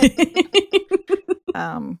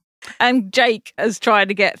 And Jake is trying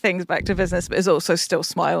to get things back to business, but is also still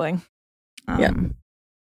smiling. And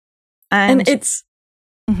it's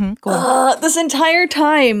this entire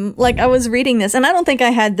time, like, I was reading this, and I don't think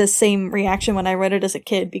I had the same reaction when I read it as a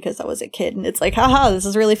kid because I was a kid, and it's like, haha, this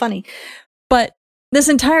is really funny. But this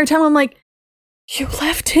entire time, I'm like, you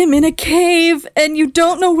left him in a cave, and you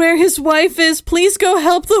don't know where his wife is. Please go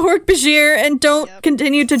help the Hork-Bajir, and don't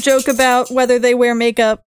continue to joke about whether they wear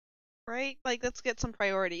makeup. Right? Like, let's get some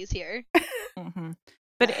priorities here.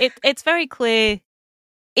 But it's very clear,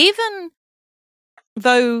 even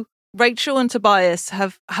though Rachel and Tobias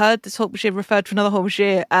have heard this Hork-Bajir referred to another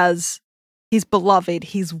Hork-Bajir as his beloved,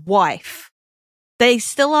 his wife, they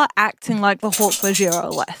still are acting like the Hork-Bajir are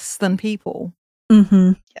less than people.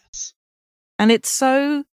 Yes. And it's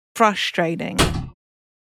so frustrating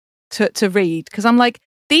to read because I'm like,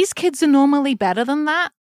 these kids are normally better than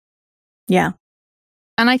that. Yeah.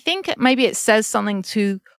 And I think maybe it says something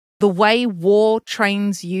to the way war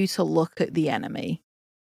trains you to look at the enemy.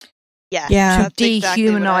 Yes. Yeah. To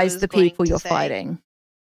dehumanize the people you're fighting.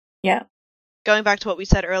 Yeah. Going back to what we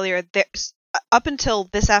said earlier, up until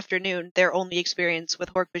this afternoon, their only experience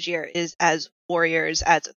with Hork-Bajir is as warriors,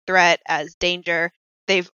 as a threat, as danger.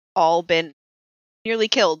 They've all been nearly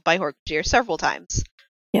killed by Hork-Bajir several times.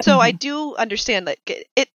 Yep. So I do understand that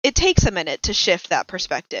it takes a minute to shift that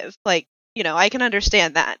perspective. Like, you know, I can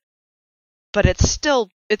understand that. But it's still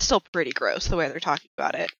pretty gross the way they're talking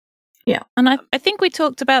about it. Yeah. And I think we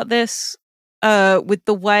talked about this with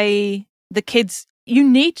the way the kids, you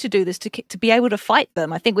need to do this to be able to fight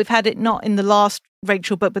them. I think we've had it not in the last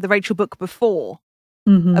Rachel book, but the Rachel book before,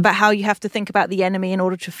 about how you have to think about the enemy in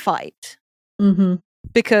order to fight.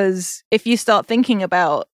 Because if you start thinking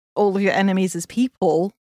about all of your enemies as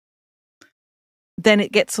people, then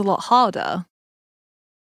it gets a lot harder.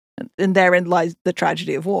 And therein lies the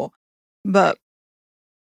tragedy of war. But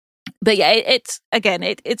yeah, it's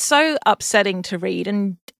so upsetting to read.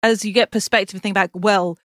 And as you get perspective and think back,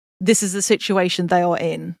 well, this is the situation they are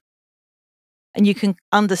in. And you can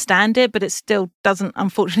understand it, but it still doesn't,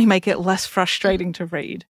 unfortunately, make it less frustrating to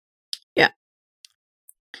read. Yeah.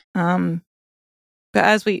 But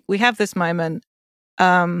as we have this moment,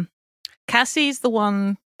 Cassie's the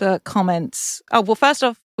one that comments, oh, well, first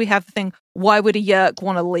off, we have the thing, why would a Yeerk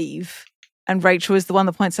want to leave? And Rachel is the one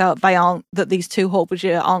that points out that these two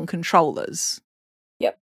Hork-Bajir aren't controllers.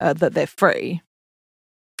 Yep. That they're free.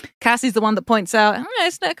 Cassie's the one that points out, oh,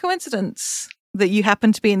 it's no coincidence that you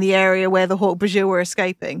happen to be in the area where the Hork-Bajir were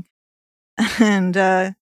escaping. And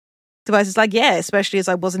Tobias is like, yeah, especially as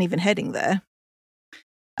I wasn't even heading there.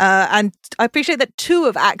 And I appreciate that two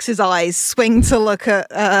of Axe's eyes swing to look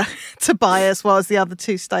at Tobias whilst the other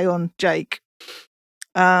two stay on Jake.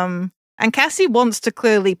 And Cassie wants to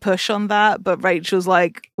clearly push on that, but Rachel's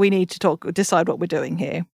like, we need to decide what we're doing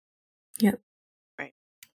here. Yep. Right.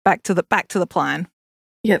 Back to the plan.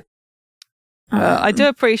 Yep. I do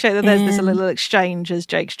appreciate that there's this little exchange as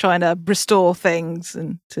Jake's trying to restore things.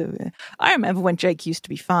 I remember when Jake used to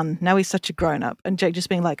be fun. Now he's such a grown-up. And Jake just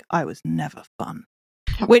being like, I was never fun.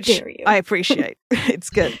 Which I appreciate.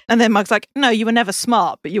 It's good. And then Mug's like, no, you were never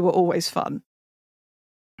smart, but you were always fun.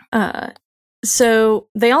 So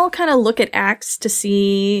they all kind of look at Axe to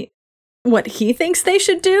see what he thinks they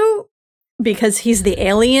should do, because he's the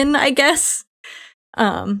alien, I guess.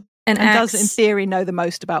 And Axe does, in theory, know the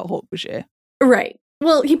most about Hork-Bajir. Right.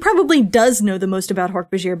 Well, he probably does know the most about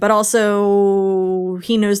Hork-Bajir, but also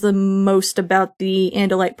he knows the most about the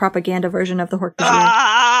Andalite propaganda version of the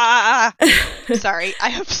Hork-Bajir. Sorry, I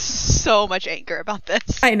have so much anger about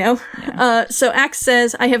this. I know. Yeah. So Axe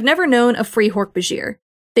says, I have never known a free Hork-Bajir.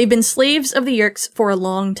 They've been slaves of the Yeerks for a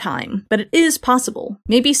long time, but it is possible.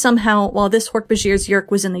 Maybe somehow, while this Hork-Bajir's Yeerk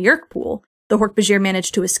was in the Yeerk pool, the Hork-Bajir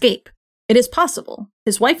managed to escape. It is possible.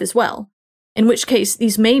 His wife as well. In which case,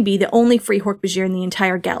 these may be the only free Hork-Bajir in the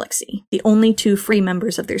entire galaxy, the only two free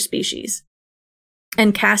members of their species.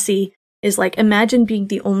 And Cassie is like, imagine being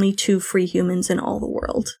the only two free humans in all the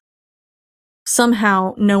world.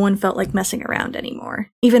 Somehow, no one felt like messing around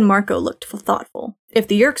anymore. Even Marco looked thoughtful. If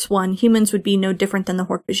the Yeerks won, humans would be no different than the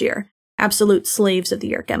Hork-Bajir, absolute slaves of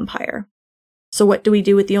the Yeerk Empire. So what do we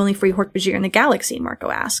do with the only free Hork-Bajir in the galaxy?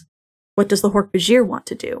 Marco asked. What does the Hork-Bajir want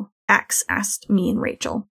to do? Axe asked me and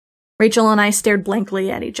Rachel. Rachel and I stared blankly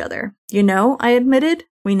at each other. You know, I admitted,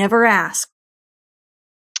 we never asked.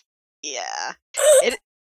 Yeah.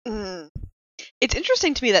 It's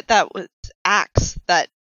interesting to me that was Axe that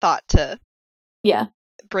thought to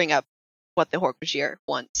bring up what the Hork-Bajir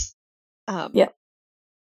wants. Yep.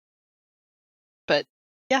 But,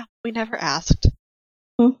 yeah, we never asked.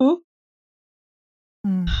 Mm-hmm.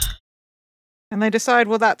 And they decide,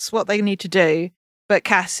 well, that's what they need to do. But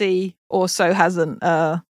Cassie also hasn't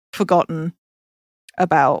forgotten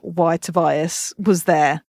about why Tobias was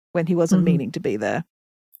there when he wasn't meaning to be there.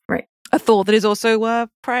 Right. A thought that is also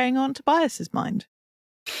preying on Tobias's mind.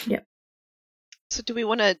 Yep. So do we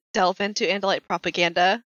want to delve into Andalite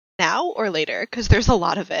propaganda now or later? Because there's a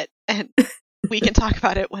lot of it, and we can talk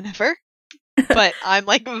about it whenever. But I'm,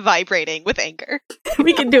 like, vibrating with anger.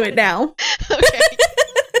 We can do it now. Okay.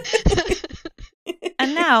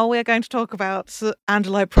 And now we're going to talk about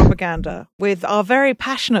Andalite propaganda with our very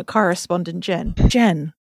passionate correspondent, Jen.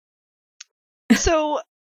 Jen. So,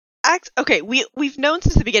 we've known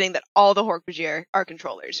since the beginning that all the Hork-Bajir are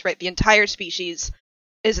controllers, right? The entire species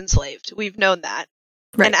is enslaved. We've known that.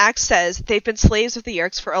 Right. And Axe says they've been slaves of the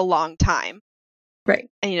Yeerks for a long time. Right.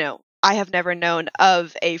 And, you know, I have never known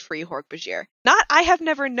of a free Hork-Bajir. Not I have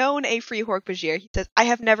never known a free Hork-Bajir. He says I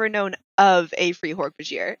have never known of a free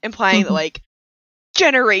Hork-Bajir, implying that, like,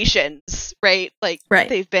 generations, right? Like,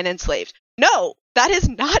 they've been enslaved. No, that is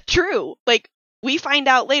not true. Like, we find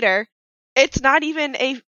out later, it's not even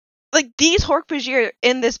these Hork-Bajir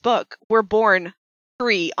in this book were born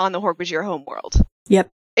free on the Hork-Bajir homeworld. Yep.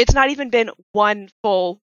 It's not even been one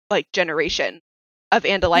full, like, generation of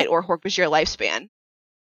Andalite or Hork-Bajir lifespan.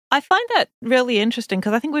 I find that really interesting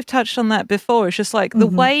because I think we've touched on that before. It's just like the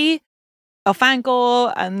way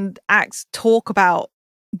Elfangor and Axe talk about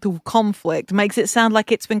the conflict makes it sound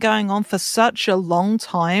like it's been going on for such a long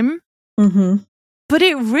time. Mm-hmm. But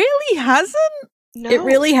it really hasn't. No, it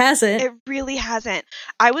really hasn't. It really hasn't.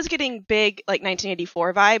 I was getting big, like,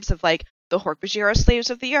 1984 vibes of, like, the Hork-Bajir are slaves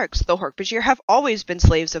of the Yeerks. The Hork-Bajir have always been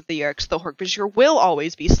slaves of the Yeerks. The Hork-Bajir will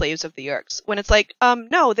always be slaves of the Yeerks. When it's like,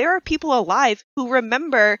 no, there are people alive who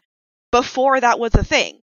remember before that was a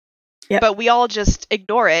thing. Yep. But we all just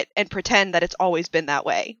ignore it and pretend that it's always been that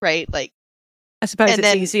way, right? Like, I suppose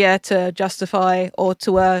it's easier to justify or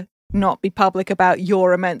to not be public about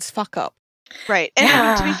your immense fuck up. Right.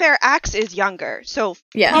 And to be fair, Axe is younger. So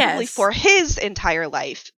probably for his entire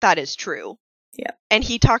life, that is true. Yeah. And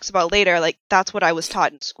he talks about later, like, that's what I was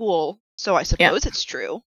taught in school. So I suppose it's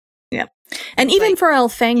true. Yeah. And even for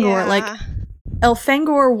Elfangor, like,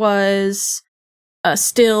 Elfangor was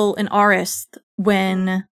still an Arist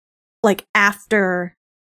when, like, after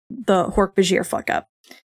the Hork-Bajir fuck up.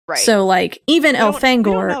 Right. So, like, even Elfangor...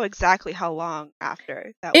 We don't know exactly how long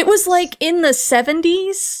after that It was, like, in the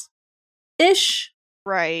 70s-ish.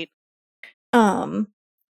 Right. That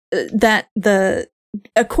the...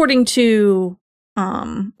 According to,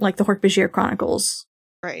 like, the Hork-Bajir Chronicles...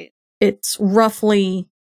 Right. It's roughly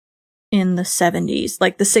in the 70s,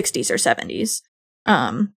 like the 60s or 70s.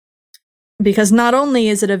 Because not only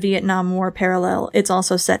is it a Vietnam War parallel, it's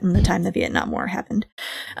also set in the time the Vietnam War happened.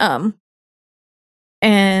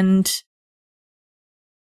 And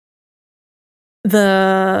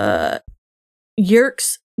the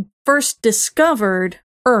Yeerks first discovered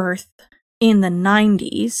Earth in the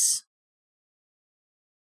 90s.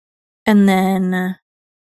 And then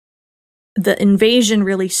the invasion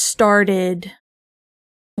really started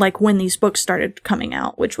like when these books started coming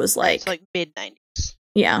out, which was like mid-90s.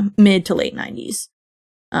 Yeah, mid to late 90s.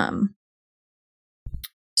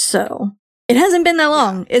 So it hasn't been that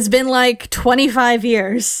long. It's been like 25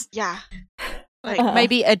 years. Yeah. Like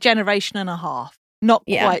maybe a generation and a half. Not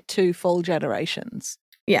quite 2 full generations.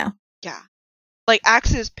 Yeah. Yeah. Like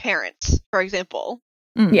Axe's parents, for example.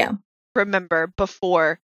 Yeah. Remember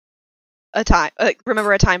a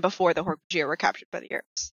time before the Hork-Bajir were captured by the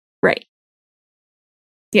Yeerks. Right.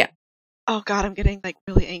 Yeah. Oh god, I'm getting like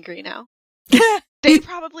really angry now. They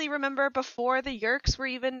probably remember before the Yeerks were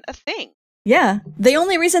even a thing. Yeah. The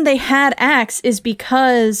only reason they had Axe is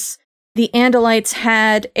because the Andalites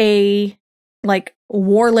had a like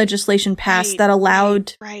war legislation passed that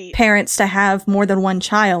allowed parents to have more than one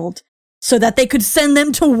child so that they could send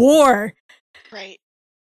them to war. Right.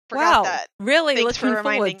 Forgot that. Really Thanks looking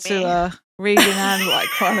forward to reading Andalite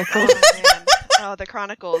Chronicles. Oh, man. Oh, the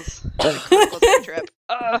Chronicles. The Chronicles trip.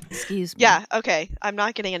 Excuse me. Yeah, okay. I'm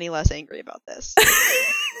not getting any less angry about this.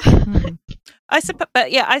 I suppose,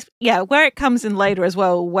 but where it comes in later as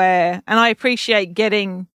well, and I appreciate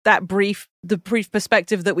getting the brief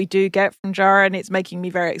perspective that we do get from Jara, and it's making me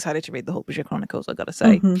very excited to read the Hawkbajir Chronicles, I gotta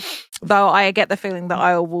say. Though I get the feeling that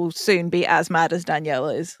I will soon be as mad as Danielle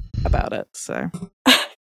is about it, so.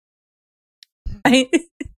 The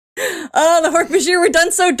Hawkbajir were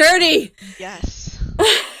done so dirty! Yes.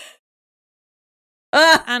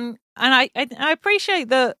 And I appreciate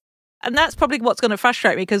that, and that's probably what's going to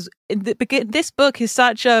frustrate me, because this book is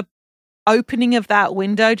such a opening of that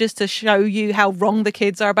window just to show you how wrong the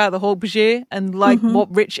kids are about the Hawkbajir and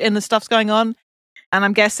what rich inner stuff's going on. And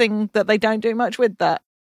I'm guessing that they don't do much with that.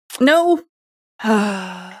 No.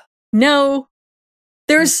 No.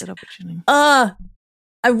 There's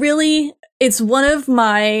it's one of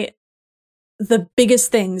the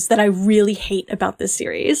biggest things that I really hate about this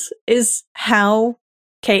series is how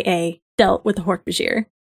KA dealt with the Hawkbajir.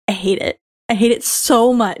 I hate it. I hate it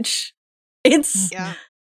so much. It's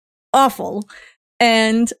awful.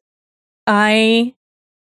 And I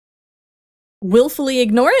willfully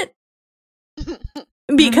ignore it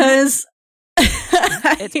because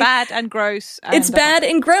it's bad and gross. It's bad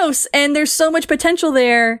and gross. And there's so much potential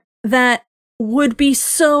there that would be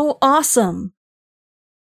so awesome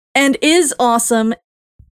and is awesome,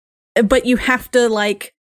 but you have to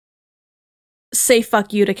say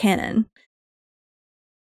fuck you to canon.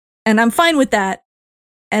 And I'm fine with that,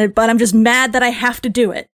 but I'm just mad that I have to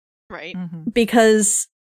do it. Right. Because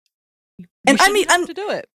I'm to do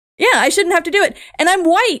it. Yeah, I shouldn't have to do it. And I'm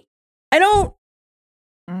white. I don't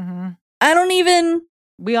even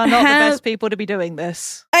We are not the best people to be doing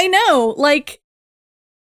this. I know.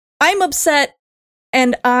 I'm upset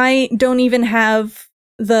and I don't even have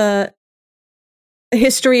the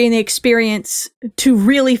history and the experience to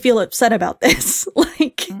really feel upset about this.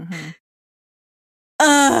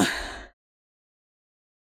 I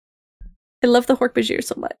love the Hawkbajir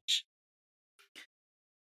so much.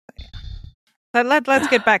 Let's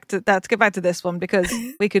get back to this one, because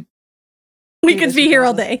we could be here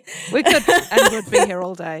all day. We could and would be here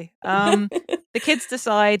all day. The kids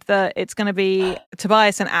decide that it's going to be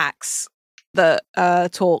Tobias and Axe that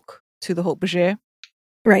talk to the Hawkbajir,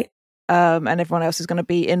 right? And everyone else is going to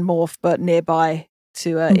be in Morph, but nearby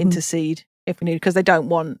to intercede if we need, because they don't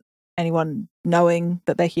want anyone knowing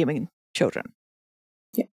that they're human children.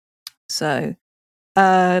 Yeah. So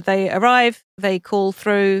they arrive. They call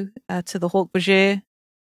through to the Hawkbajir.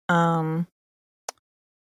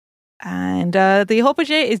 And the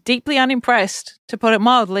Hawkbajir is deeply unimpressed, to put it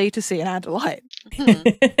mildly, to see an Andalite.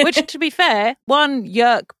 Which, to be fair, one,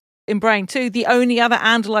 Yeerk in brain. Two, the only other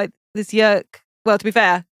Andalite this Yeerk. Well, to be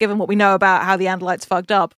fair, given what we know about how the Andalites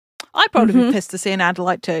fucked up, I'd probably be pissed to see an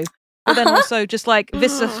Andalite too. But then also just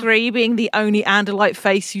Vista 3 being the only Andalite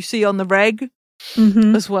face you see on the reg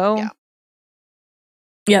as well. Yeah.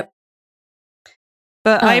 Yep.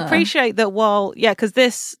 But I appreciate that because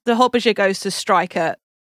the Hawkbajir goes to strike at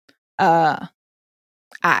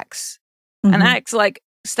Axe. And Axe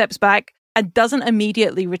steps back and doesn't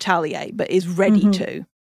immediately retaliate, but is ready to.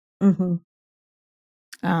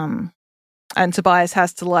 And Tobias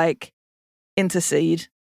has to intercede.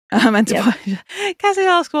 And Tobias, Cassie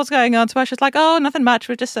asks what's going on. Tobias is like, oh, nothing much.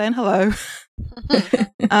 We're just saying hello.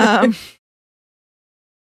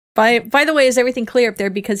 By the way, is everything clear up there?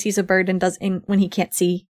 Because he's a bird and when he can't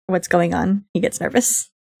see what's going on, he gets nervous.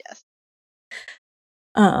 Yes.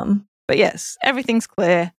 But yes, everything's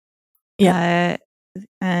clear. Yeah.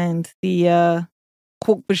 And the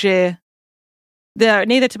Hawkbajir,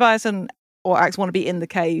 neither Tobias or Axe want to be in the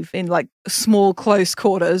cave in small close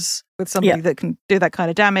quarters with somebody that can do that kind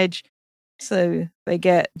of damage. So they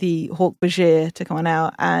get the Hawkbajir to come on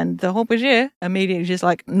out, and the Hawkbajir immediately just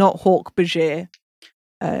not Hawkbajir,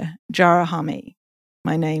 Jarahami.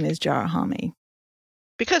 My name is Jarahami.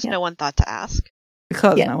 Because no one thought to ask.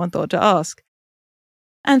 Because no one thought to ask.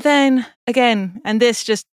 And then again, and this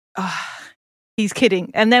just he's kidding.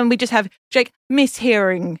 And then we just have Jake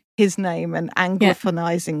mishearing his name and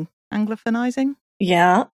anglophonizing. Anglophonizing?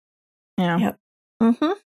 Yeah. Yeah. Yep.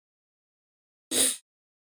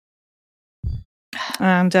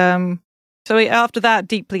 And so after that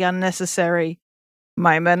deeply unnecessary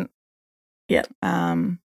moment,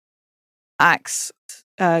 Axe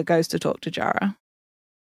goes to talk to Jara.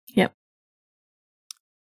 Yep.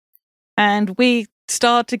 And we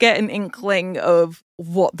start to get an inkling of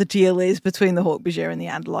what the deal is between the Hawkbajir and the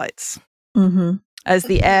Andalites. As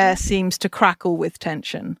the air seems to crackle with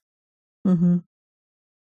tension. And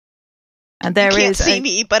there you can't see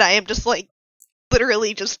me, but I am just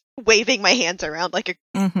literally just waving my hands around like a.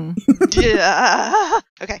 Mm-hmm.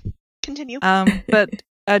 Okay, continue. But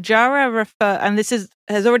Jara and this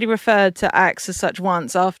has already referred to Axe as such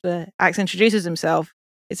once after Axe introduces himself.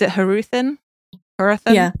 Is it Haruthin?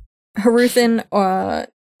 Yeah, Haruthin.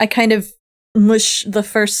 I kind of mush the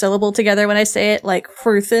first syllable together when I say it, like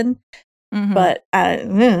Haruthin, but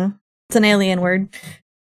it's an alien word.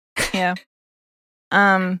 Yeah.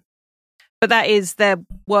 But that is their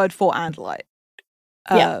word for Andalite.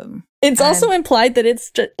 Yeah. It's also implied that it's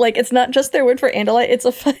just, like, it's not just their word for Andalite, it's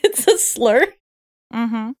a slur.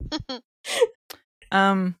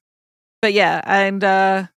 But yeah, and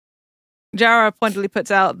Jara pointedly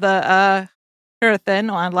puts out that Hurricane,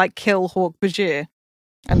 or Andalite, kill Hawk Bajir,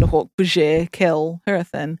 and the Hawk Bajir kill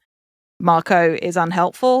Hurricane. Marco is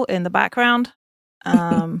unhelpful in the background.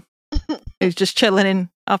 He's just chilling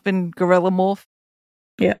up in gorilla morph.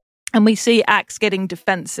 Yeah. And we see Axe getting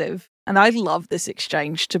defensive. And I love this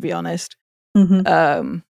exchange, to be honest.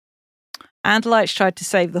 Andalites tried to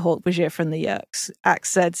save the Hawk Bajir from the Yeerks. Axe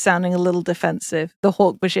said, sounding a little defensive. The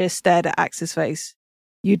Hawk Bajir stared at Axe's face.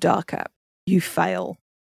 You Darkap, you fail.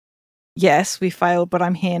 Yes, we failed, but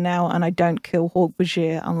I'm here now, and I don't kill Hawk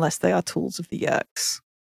Bajir unless they are tools of the Yeerks.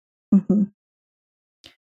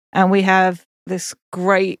 And we have this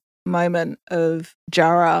great moment of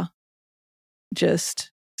Jara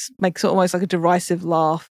just makes almost like a derisive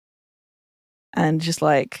laugh and just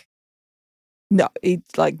like, no, he's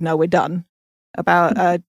like, no, we're done.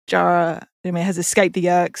 About Jara has escaped the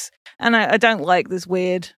Yeerks. And I don't like this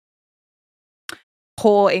weird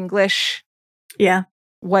poor English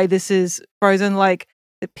way this is frozen, like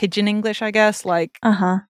the pigeon English, I guess, like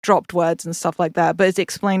dropped words and stuff like that. But it's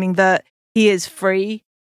explaining that he is free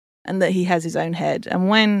and that he has his own head. And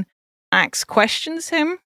when Axe questions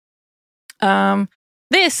him,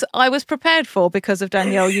 this I was prepared for because of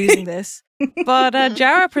Danielle using this. But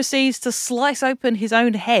Jara proceeds to slice open his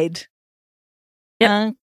own head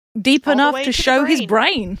deep All enough to show his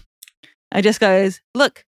brain. I just goes,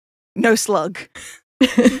 look, no slug.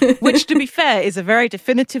 Which, to be fair, is a very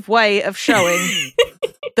definitive way of showing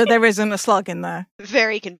that there isn't a slug in there.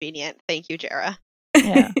 Very convenient. Thank you, Jara.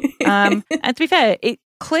 Yeah. And to be fair, it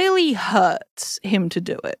clearly hurts him to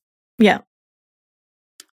do it. Yeah.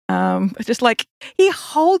 Just like, he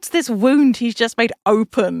holds this wound he's just made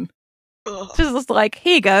open. Just like,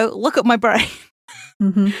 here you go, look at my brain.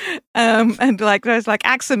 And like, there's like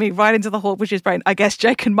axing me right into the Hawk Bajir's brain. I guess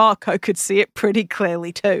Jake and Marco could see it pretty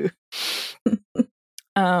clearly too.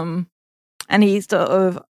 And he sort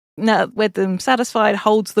of, with them satisfied,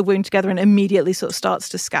 holds the wound together and immediately sort of starts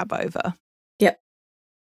to scab over. Yep.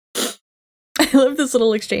 I love this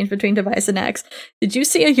little exchange between Tobias and Axe. Did you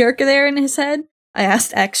see a Yeerk there in his head? I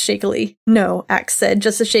asked Axe shakily. No, Axe said,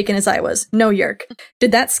 just as shaken as I was. No Yeerk.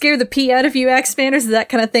 Did that scare the pee out of you, Axeman, or does that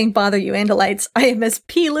kind of thing bother you, Andalites? I am as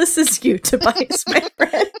peeless as you, Tobias, my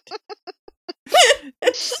friend.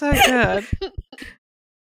 So good.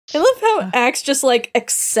 I love how Axe just, like,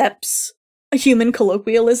 accepts human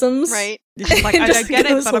colloquialisms. Right. Just like, I don't get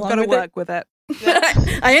it, but I've got to work with it.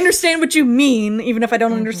 I understand what you mean, even if I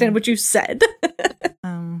don't understand what you said.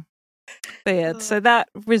 But yeah, so that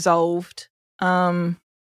resolved. And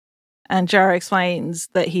Jara explains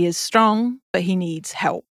that he is strong, but he needs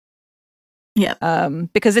help. Yeah.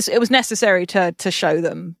 Because it was necessary to show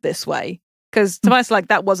them this way. Because Tobias like,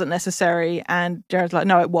 that wasn't necessary, and Jara's like,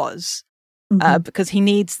 no, it was. Because he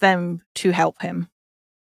needs them to help him.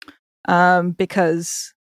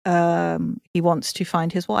 Because he wants to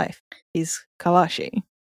find his wife, his Kalashi.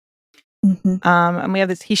 And we have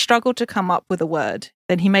this, he struggled to come up with a word.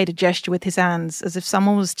 Then he made a gesture with his hands as if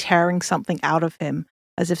someone was tearing something out of him,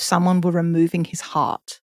 as if someone were removing his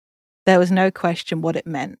heart. There was no question what it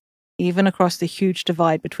meant. Even across the huge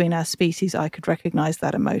divide between our species, I could recognize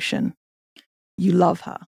that emotion. You love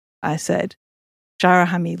her, I said.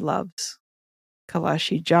 Jarahami loves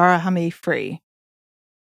Kalashi. Jarahami free.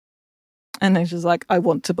 And then she's like, I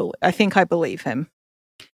think I believe him.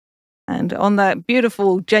 And on that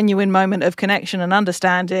beautiful, genuine moment of connection and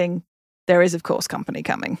understanding, there is, of course, company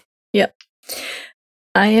coming. Yep.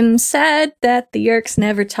 I am sad that the Yeerks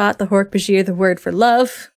never taught the Hawk Bajir the word for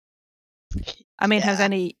love. I mean,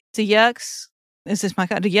 do Yeerks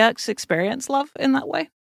experience love in that way?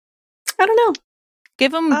 I don't know.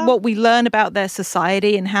 Given what we learn about their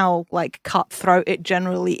society and how, like, cutthroat it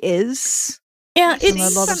generally is. Yeah,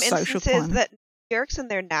 it's a lot of some social instances climate. that Yeerks in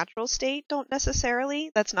their natural state don't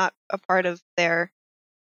necessarily. That's not a part of their,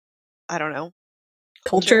 I don't know,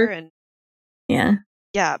 culture. And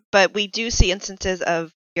yeah, but we do see instances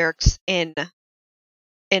of Yeerks in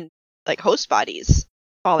like host bodies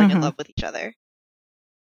falling in love with each other.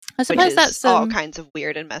 I suppose which is that's all kinds of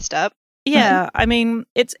weird and messed up. Yeah, I mean,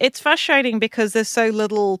 it's frustrating because there's so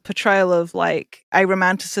little portrayal of like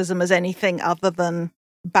aromanticism as anything other than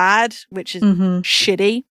bad, which is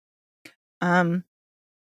shitty.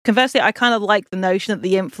 Conversely, I kind of like the notion that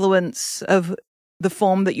the influence of the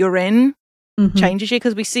form that you're in changes you,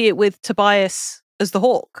 because we see it with Tobias as the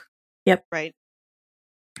hawk. Yep. Right.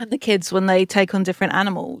 And the kids when they take on different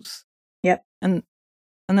animals. Yep. And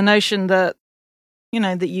the notion that, you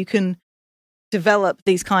know, that you can develop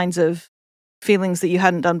these kinds of feelings that you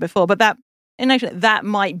hadn't done before. But that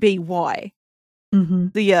might be why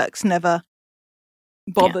the Yeerks never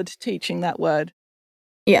bothered teaching that word.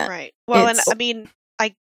 Yeah. Right. Well, and I mean,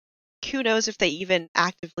 who knows if they even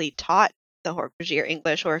actively taught the Hork-Bajir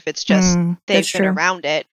English, or if it's just they've been around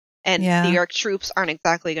it, and the Yeerk troops aren't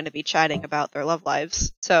exactly going to be chatting about their love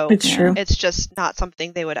lives. So it's just not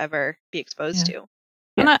something they would ever be exposed to.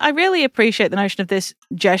 And I really appreciate the notion of this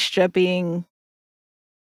gesture being,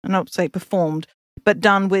 I don't say performed, but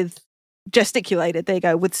done with, gesticulated, there you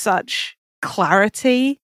go, with such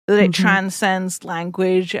clarity that it transcends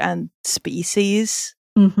language and species.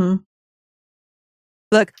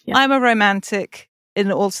 Look, I'm a romantic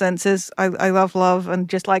in all senses. I love love, and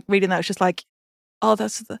just like reading that, it's just like, oh,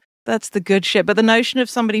 that's the good shit. But the notion of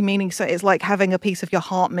somebody meaning so is like having a piece of your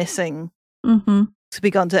heart missing to be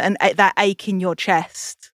gone to, and that ache in your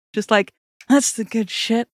chest. Just like, that's the good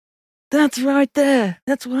shit. That's right there.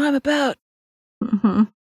 That's what I'm about.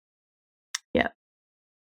 Yeah.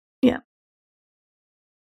 Yeah.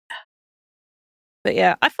 But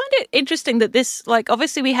yeah, I find it interesting that this, like,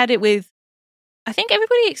 obviously we had it with, I think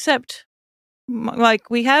everybody except, like,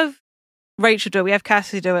 we have Rachel do it, we have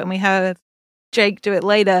Cassie do it, and we have Jake do it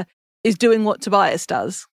later, is doing what Tobias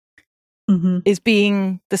does. Is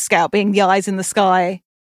being the scout, being the eyes in the sky.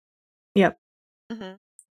 Yep. And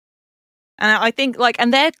I think, like,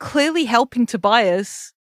 and they're clearly helping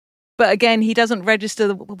Tobias, but again, he doesn't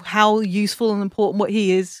register how useful and important what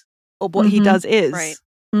he is, or what he does is. Right.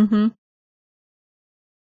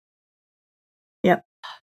 Yep.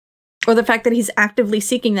 Or the fact that he's actively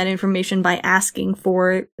seeking that information by asking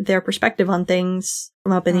for their perspective on things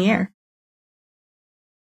from up in the air.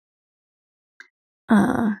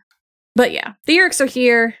 But yeah, the Yeerks are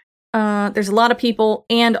here. There's a lot of people,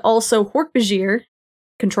 and also Hork-Bajir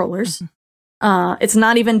controllers. It's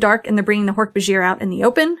not even dark, and they're bringing the Hork-Bajir out in the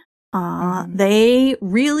open. They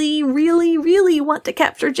really, really, really want to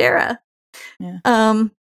capture Jarrah. Yeah.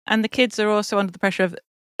 And the kids are also under the pressure of,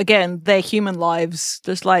 again, their human lives.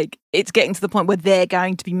 Just like, it's getting to the point where they're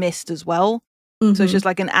going to be missed as well. So it's just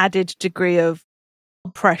like an added degree of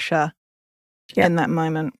pressure in that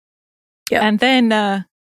moment. And then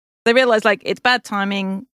they realize, like, it's bad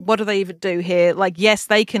timing. What do they even do here? Like, yes,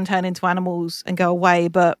 they can turn into animals and go away,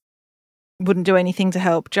 but wouldn't do anything to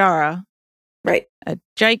help Jarrah. Right.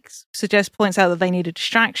 Jake points out that they need a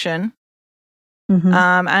distraction.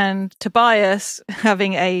 And Tobias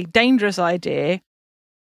having a dangerous idea,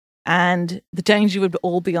 and the danger would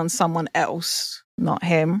all be on someone else, not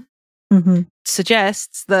him,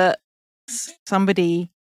 suggests that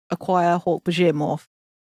somebody acquire Hork-Bajir morph.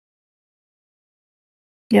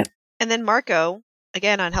 Yep. And then Marco,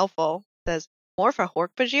 again unhelpful, says, more for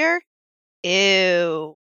Hork-Bajir?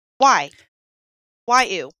 Ew. Why? Why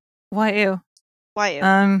ew? Why ew? Why ew?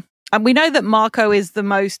 And we know that Marco is the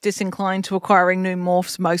most disinclined to acquiring new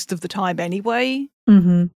morphs most of the time anyway.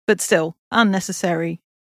 But still, unnecessary.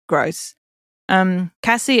 Gross.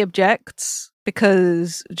 Cassie objects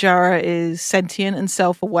because Jarrah is sentient and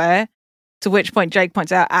self-aware, to which point Jake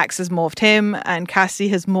points out Axe has morphed him and Cassie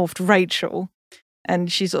has morphed Rachel.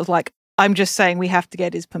 And she's sort of like, I'm just saying we have to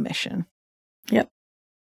get his permission. Yep.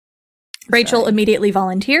 Rachel immediately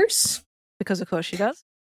volunteers. Because of course she does.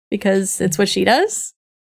 Because it's what she does.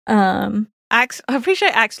 Axe, I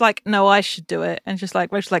appreciate Axe like, no, I should do it. And just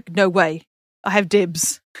like, Rachel's like, no way. I have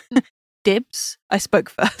dibs. Dibs? I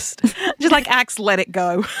spoke first. Just like, Axe, let it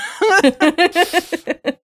go.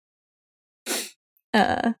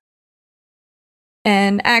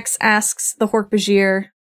 And Axe asks the Hork-Bajir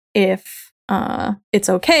if it's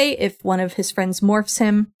okay if one of his friends morphs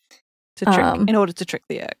him. In order to trick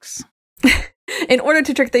the Yeerks. In order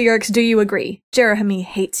to trick the Yeerks, do you agree? Jeremy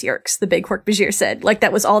hates Yeerks, the big Hork-Bajir said. Like,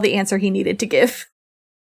 that was all the answer he needed to give.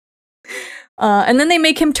 And then they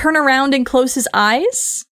make him turn around and close his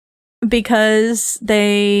eyes because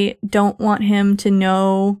they don't want him to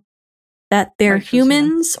know that they're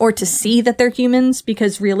humans, or to see that they're humans,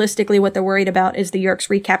 because realistically what they're worried about is the Yeerks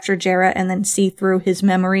recapture Jarrah and then see through his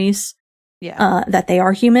memories that they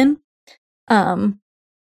are human.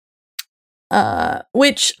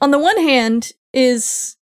 Which, on the one hand,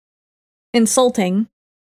 is insulting,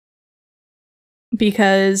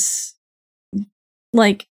 because,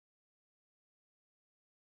 like,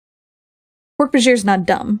 Hork-Bajir's not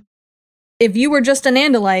dumb. If you were just an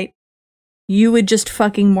Andalite, you would just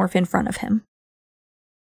fucking morph in front of him.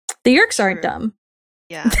 The Yeerks aren't dumb.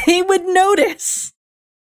 Yeah. They would notice.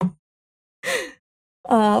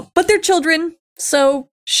 But they're children, so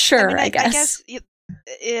sure, I guess.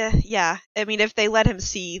 Yeah. I mean, if they let him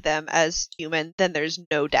see them as human, then there's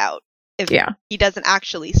no doubt. If he doesn't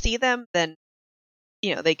actually see them, then,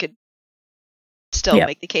 they could still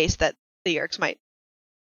make the case that the Yeerks might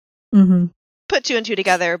put two and two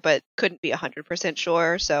together, but couldn't be 100%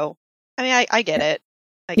 sure. So, I mean, I get it,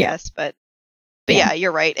 I guess, but yeah,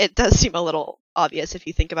 you're right. It does seem a little obvious if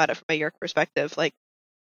you think about it from a Yeerk perspective. Like,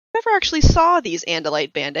 never actually saw these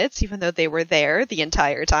Andalite bandits, even though they were there the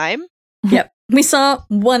entire time. Yep. We saw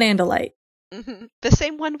one Andalite. The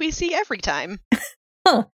same one we see every time.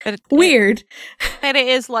 Huh. Weird. And it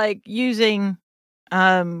is like using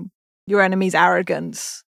your enemy's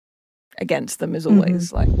arrogance against them is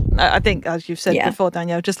always like, I think, as you've said before,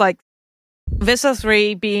 Danielle, just like Visser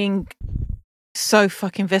 3 being so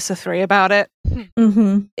fucking Visser 3 about it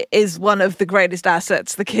is one of the greatest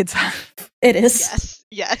assets the kids have. It is.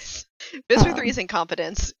 Yes. Visser 3's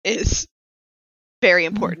incompetence is very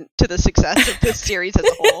important to the success of this series as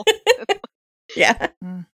a whole. Yeah.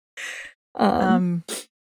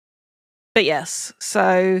 But yes,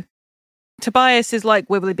 so Tobias is like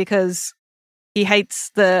wibbly because he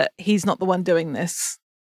hates that he's not the one doing this.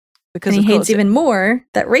 Because and he hates even more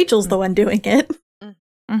that Rachel's the one doing it.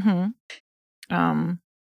 But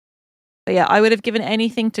yeah, I would have given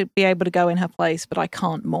anything to be able to go in her place, but I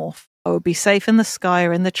can't morph. I would be safe in the sky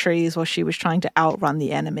or in the trees while she was trying to outrun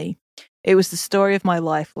the enemy. It was the story of my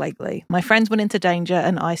life lately. My friends went into danger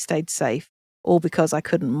and I stayed safe, all because I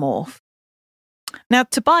couldn't morph. Now,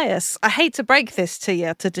 Tobias, I hate to break this to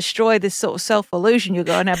you, to destroy this sort of self-illusion you're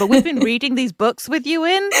going now, but we've been reading these books with you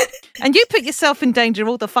in, and you put yourself in danger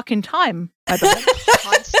all the fucking time. I bet.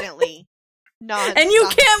 Constantly. Non-stop. And you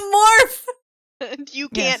can't morph! And you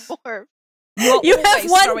can't morph. You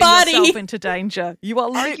have one body. Yourself into danger. You are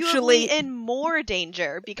literally in more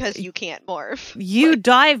danger because you can't morph. You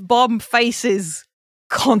dive bomb faces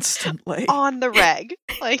constantly on the reg.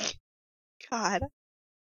 Like, God.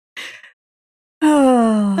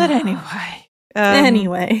 But anyway,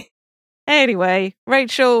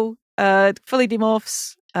 Rachel fully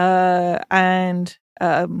demorphs and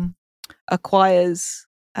acquires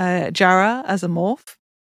Jara as a morph.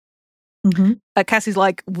 Cassie's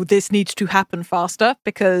like, well, this needs to happen faster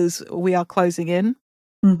because we are closing in.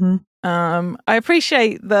 I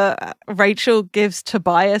appreciate that Rachel gives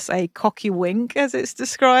Tobias a cocky wink, as it's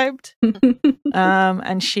described,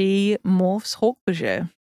 and she morphs Hork-Bajir.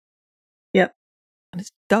 Yep, and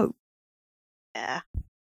it's dope. Yeah.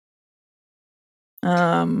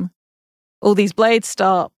 All these blades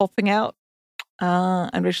start popping out,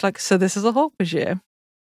 and Rachel's like, so this is a Hork-Bajir.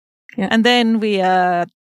 Yeah, and then we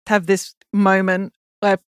have this moment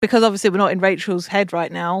where, because obviously we're not in Rachel's head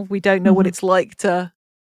right now, we don't know what it's like to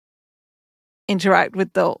interact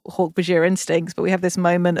with the Hork-Bajir instincts, but we have this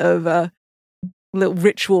moment of a little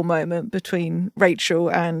ritual moment between Rachel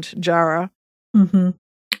and Jara.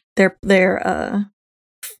 They're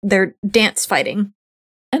dance fighting,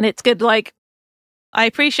 and it's good. Like, I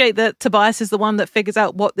appreciate that Tobias is the one that figures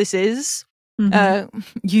out what this is.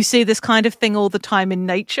 You see this kind of thing all the time in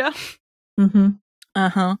nature.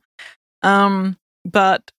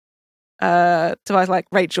 But Tobias like,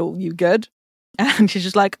 Rachel, you good? And she's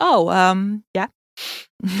just like, yeah.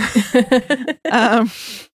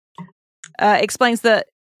 Explains that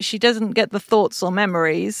she doesn't get the thoughts or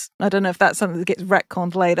memories. I don't know if that's something that gets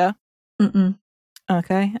retconned later.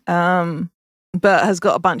 Okay. But has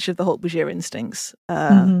got a bunch of the Hork-Bajir instincts.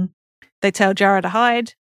 They tell Jara to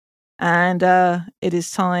hide, and it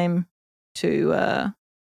is time to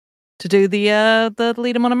do the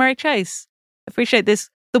lead him on a merry chase. Appreciate this.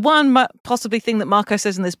 The one possibly thing that Marco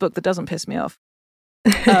says in this book that doesn't piss me off,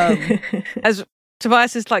 as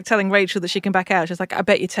Tobias is like telling Rachel that she can back out. She's like, I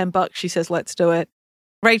bet you $10. She says, let's do it.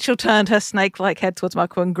 Rachel turned her snake-like head towards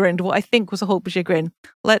Marco and grinned what I think was a Hork-Bajir grin.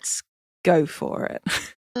 Let's go for it.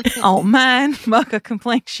 Oh man, Marco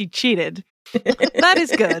complained she cheated. That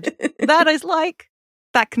is good. That is like,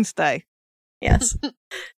 that can stay. Yes.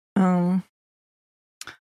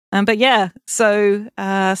 But yeah, so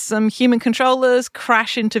some human controllers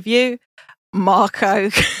crash into view. Marco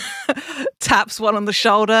taps one on the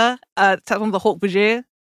shoulder, taps one of the Hork-Bajir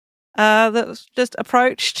that was just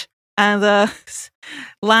approached, and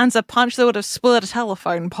lands a punch that would have split a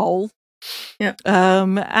telephone pole. Yep.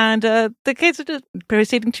 And the kids are just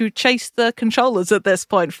proceeding to chase the controllers at this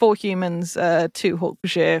point. 4 humans, 2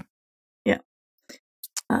 Hawk-Bajir. Yeah.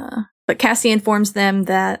 But Cassie informs them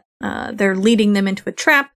that they're leading them into a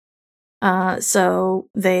trap. So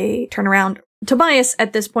they turn around. Tobias,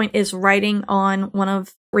 at this point, is riding on one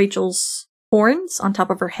of Rachel's horns on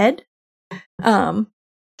top of her head.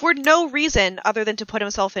 For no reason other than to put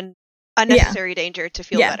himself in unnecessary danger to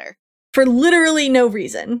feel better. For literally no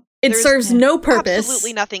reason. It serves no purpose.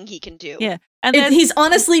 Absolutely nothing he can do. Yeah. And he's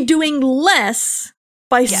honestly doing less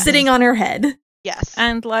by sitting on her head. Yes.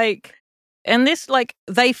 And this,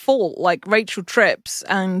 they fall, Rachel trips,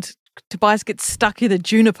 and Tobias gets stuck in a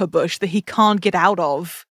juniper bush that he can't get out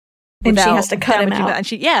of. And she has to cut him out.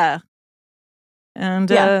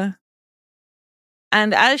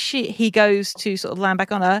 And as he goes to sort of land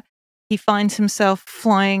back on her, he finds himself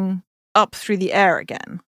flying up through the air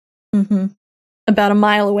again. Mm-hmm. About a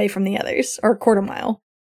mile away from the others, or a quarter mile.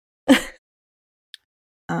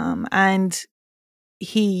 And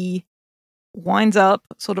he winds up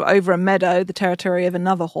sort of over a meadow, the territory of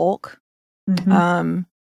another hawk, and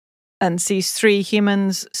sees 3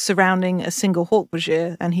 humans surrounding a single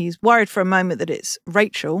Hawk-Bajir, and he's worried for a moment that it's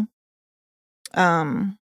Rachel,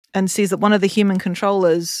 and sees that one of the human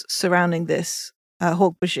controllers surrounding this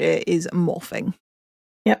Hawk-Bajir is morphing.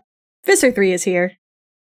 Yep. Visser 3 is here.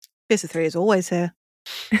 Visser 3 is always here.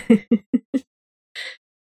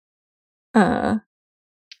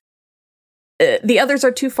 The others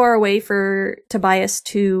are too far away for Tobias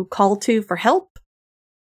to call to for help.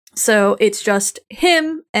 So it's just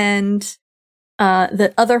him and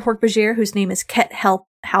the other Hawk-Bajir, whose name is Ket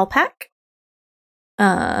Halpak,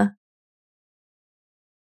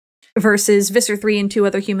 versus Visser 3 and 2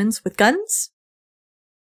 other humans with guns.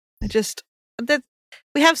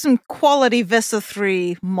 We have some quality Visser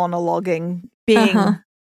 3 monologuing being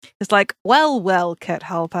it's like, well, Ket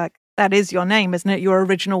Halpak, that is your name, isn't it? Your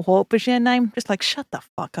original Hawk-Bajir name? Just shut the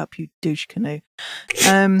fuck up, you douche canoe.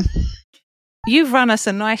 You've run us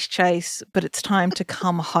a nice chase, but it's time to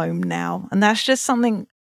come home now. And that's just something.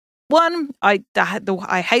 One, I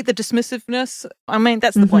hate the dismissiveness. I mean,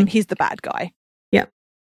 that's the point. He's the bad guy. Yeah.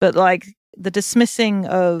 But the dismissing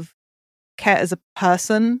of Ket as a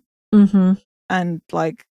person and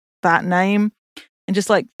that name and just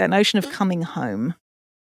that notion of coming home.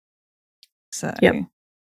 So. Yep.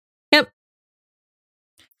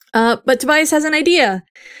 But Tobias has an idea.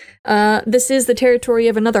 This is the territory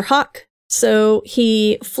of another hawk. So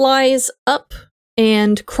he flies up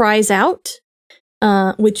and cries out,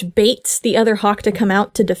 which baits the other hawk to come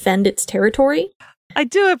out to defend its territory. I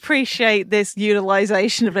do appreciate this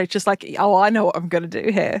utilization of it, just I know what I'm going to do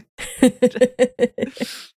here.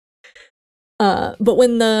 But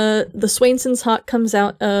when the Swainson's hawk comes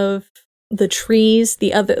out of the trees,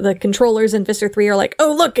 the controllers in Visser 3 are like,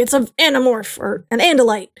 oh, look, it's an Animorph or an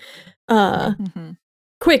Andalite.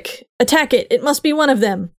 Quick, attack it. It must be one of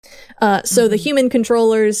them. So the human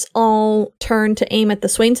controllers all turn to aim at the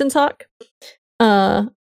Swainson's hawk.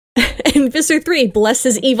 And Visser 3, bless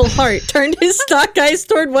his evil heart, turned his stock eyes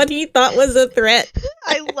toward what he thought was a threat.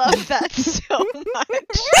 I love that so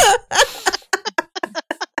much.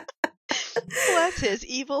 Bless his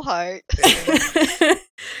evil heart.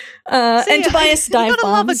 And Tobias dive you gotta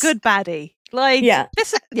bombs. love a good baddie.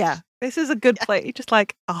 This is a good play. Just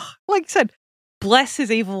like you said, bless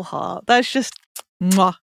his evil heart. That's just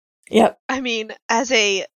mwah. Yep. I mean, as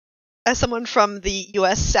someone from the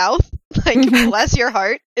U.S. South, bless your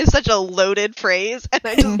heart is such a loaded phrase, and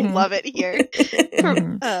I just love it here.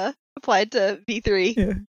 Applied to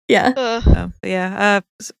V3. Yeah.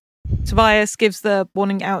 Tobias gives the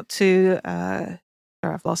warning out to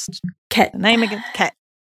I've lost Ket. The name again. Ket.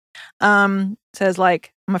 Says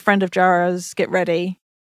I'm a friend of Jara's, get ready.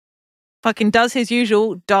 Fucking does his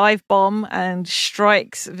usual dive bomb and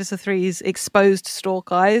strikes Visser 3's exposed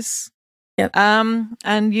stalk eyes. Yep.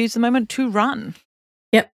 And use the moment to run.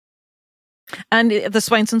 Yep. And the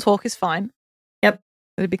Swainson's hawk is fine. Yep.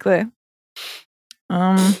 To be clear.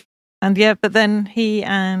 But then he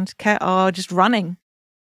and Ket are just running.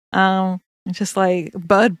 And just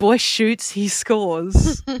Bird Boy shoots, he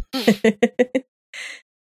scores.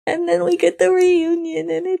 And then we get the reunion,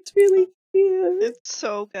 and it's really cute. It's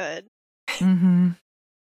so good.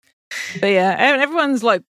 But yeah, everyone's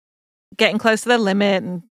getting close to their limit,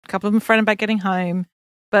 and a couple of them fretting about getting home.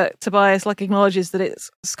 But Tobias acknowledges that it's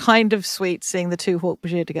kind of sweet seeing the 2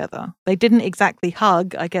 Hawk-Bajir together. They didn't exactly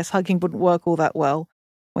hug. I guess hugging wouldn't work all that well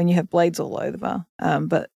when you have blades all over.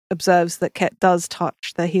 But observes that Ket does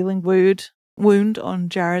touch the healing wound on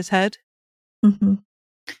Jara's head.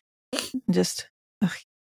 Just.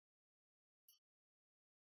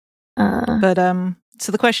 But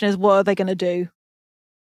so the question is, what are they going to do?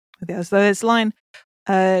 So this line,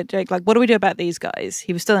 Jake, like, what do we do about these guys?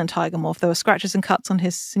 He was still in Tiger Morph. There were scratches and cuts on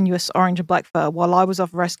his sinuous orange and black fur. While I was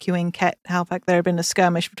off rescuing Ket Halpak, there had been a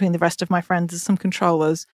skirmish between the rest of my friends and some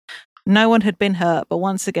controllers. No one had been hurt, but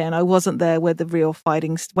once again, I wasn't there when the real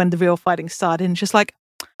fighting started. And just like,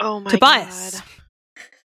 oh my Tobias, God.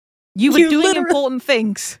 you were doing important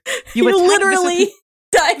things. You literally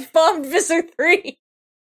dive bombed Visser 3.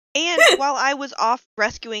 And while I was off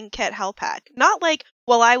rescuing Ket Halpak, not like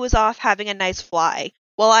while I was off having a nice fly,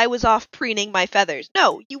 while I was off preening my feathers.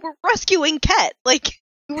 No, you were rescuing Ket. Like,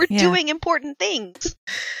 you were doing important things.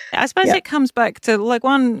 I suppose it comes back to like we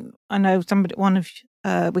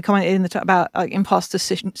commented in the talk about like imposter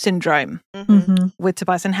syndrome with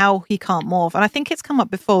Tobias and how he can't morph. And I think it's come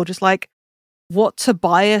up before, just like what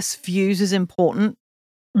Tobias views as important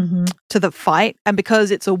to the fight. And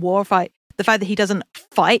because it's a war fight, the fact that he doesn't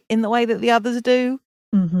fight in the way that the others do,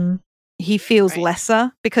 he feels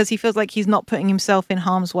lesser because he feels like he's not putting himself in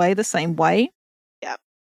harm's way the same way. Yeah.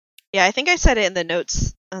 Yeah, I think I said it in the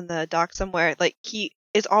notes on the doc somewhere. Like, he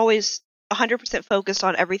is always 100% focused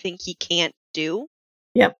on everything he can't do.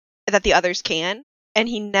 Yep. That the others can. And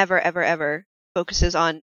he never, ever, ever focuses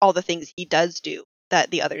on all the things he does do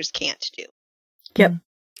that the others can't do. Yep.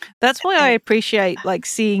 That's why I appreciate like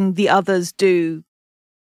seeing the others do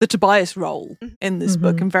the Tobias role in this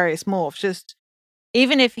book in various morphs. Just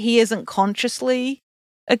even if he isn't consciously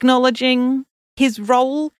acknowledging his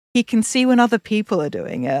role, he can see when other people are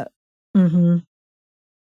doing it.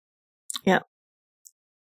 Yeah.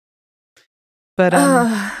 But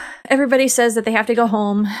everybody says that they have to go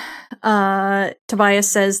home. Tobias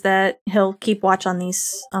says that he'll keep watch on the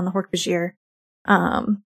Hork-Bajir.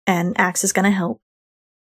 And Axe is gonna help.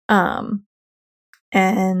 And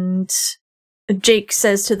Jake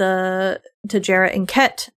says to Jarrett and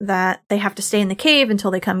Ket that they have to stay in the cave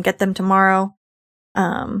until they come get them tomorrow.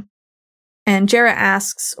 And Jarrett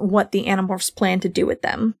asks what the Animorphs plan to do with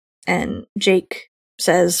them. And Jake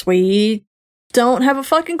says, we don't have a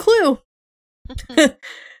fucking clue.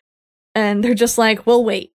 And they're just like, we'll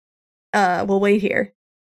wait. We'll wait here.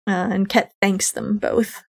 And Ket thanks them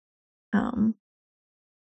both.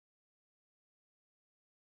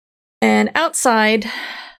 And outside,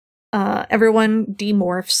 everyone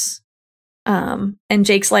demorphs. And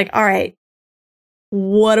Jake's like, all right,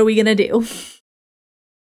 what are we gonna do?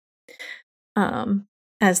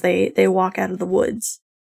 As they walk out of the woods.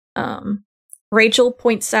 Rachel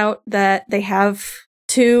points out that they have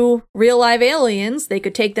 2 real live aliens. They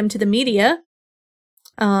could take them to the media.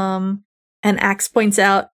 And Axe points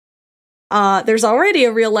out, there's already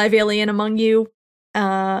a real live alien among you.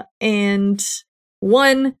 And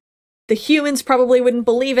one, the humans probably wouldn't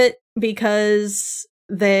believe it because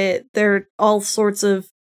they're all sorts of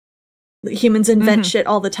humans invent shit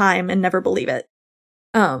all the time and never believe it.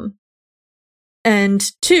 And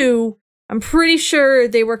 2, I'm pretty sure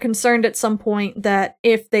they were concerned at some point that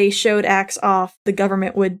if they showed Axe off, the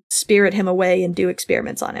government would spirit him away and do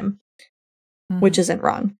experiments on him, which isn't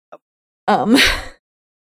wrong.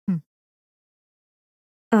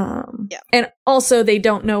 And also they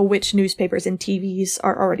don't know which newspapers and TVs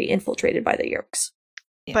are already infiltrated by the Yeerks.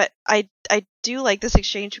 Yeah. But I do like this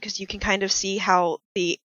exchange because you can kind of see how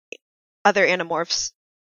the other Animorphs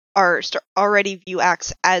already view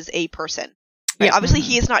Axe as a person. Right? Yeah. Obviously,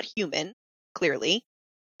 he is not human, clearly,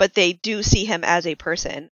 but they do see him as a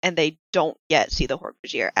person, and they don't yet see the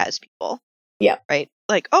Hork-Bajir as people. Yeah. Right?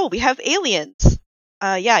 Like, oh, we have aliens.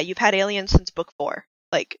 Yeah, you've had aliens since book 4.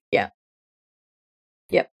 Like, yeah.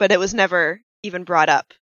 Yep. But it was never even brought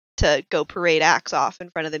up to go parade Axe off in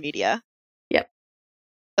front of the media. Yep.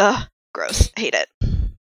 Ugh, gross. Hate it.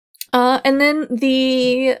 And then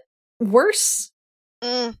the worse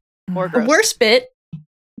bit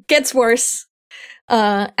gets worse.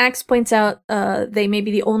 Axe points out they may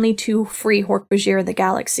be the only 2 free Hork-Bajir in the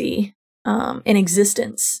galaxy in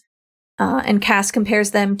existence. And Cass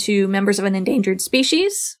compares them to members of an endangered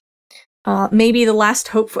species. Maybe the last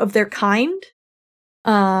hope of their kind.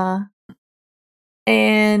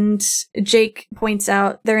 And Jake points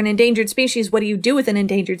out they're an endangered species. What do you do with an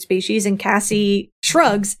endangered species? And Cassie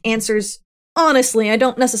shrugs, answers, honestly, I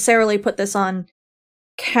don't necessarily put this on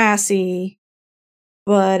Cassie,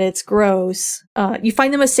 but it's gross. You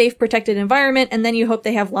find them a safe, protected environment, and then you hope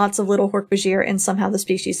they have lots of little Hork-Bajir and somehow the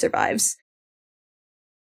species survives.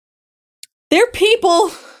 They're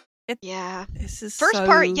people! Yeah. This is First so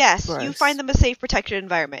part, yes. gross. You find them a safe, protected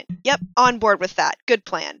environment. Yep, on board with that. Good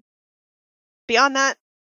plan. Beyond that,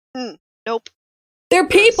 nope. They're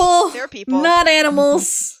people! They're people. Not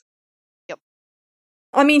animals! Yep.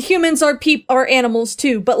 I mean, humans are are animals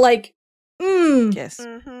too, but like, Yes.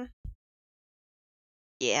 Mm-hmm.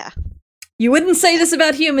 Yeah. You wouldn't say this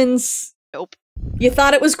about humans. Nope. You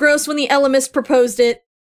thought it was gross when the Ellimist proposed it.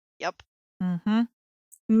 Yep. Mm-hmm.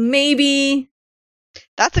 Maybe.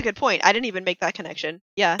 That's a good point. I didn't even make that connection.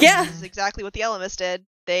 Yeah. Yeah. This is exactly what the Ellimist did.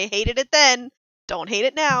 They hated it then. Don't hate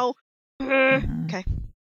it now. Okay.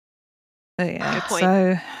 So, yeah. Good point.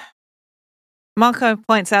 So Marco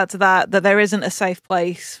points out to that there isn't a safe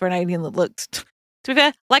place for an alien that looked, to be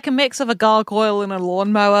fair, like a mix of a gargoyle and a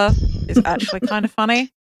lawnmower. Is actually kind of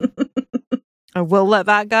funny. I will let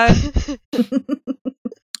that go.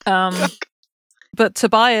 But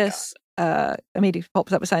Tobias immediately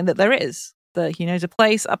pops up with saying that there is. That he knows a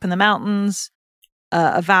place up in the mountains,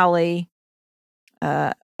 a valley,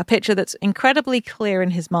 a picture that's incredibly clear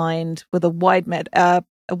in his mind with a wide a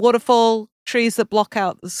waterfall, trees that block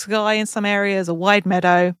out the sky in some areas, a wide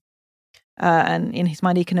meadow. And in his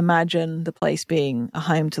mind, he can imagine the place being a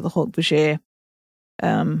home to the Hork-Bajir,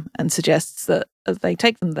 and suggests that they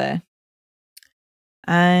take them there.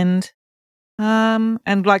 And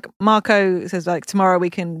like Marco says, like, tomorrow we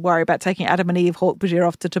can worry about taking Adam and Eve Hork-Bajir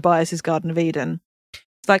off to Tobias's Garden of Eden.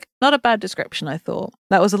 It's like, not a bad description, I thought.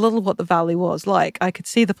 That was a little what the valley was like. I could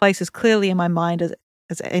see the place as clearly in my mind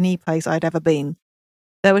as any place I'd ever been.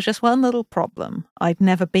 There was just one little problem. I'd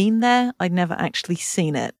never been there. I'd never actually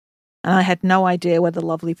seen it. And I had no idea where the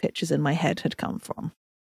lovely pictures in my head had come from.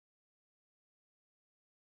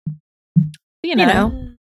 You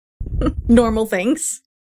know. Normal things.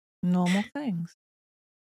 Normal things.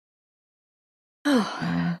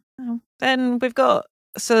 Then we've got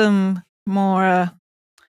some more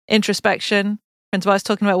introspection. Prince Tobias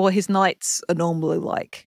talking about what his nights are normally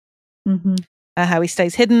like. Mm-hmm. How he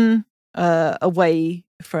stays hidden, away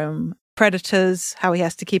from predators, how he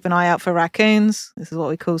has to keep an eye out for raccoons. This is what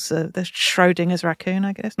we call the Schrodinger's raccoon,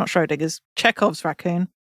 I guess. Not Schrodinger's, Chekhov's raccoon.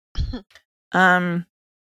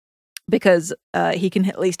 Because he can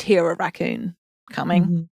at least hear a raccoon coming.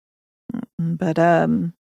 Mm-hmm. But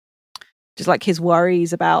just like his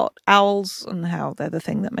worries about owls and how they're the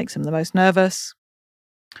thing that makes him the most nervous.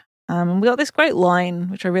 And we got this great line,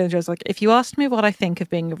 which I really enjoyed. Like, if you asked me what I think of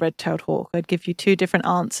being a red-tailed hawk, I'd give you 2 different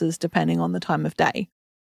answers depending on the time of day.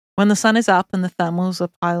 When the sun is up and the thermals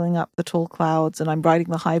are piling up the tall clouds and I'm riding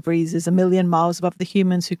the high breezes a million miles above the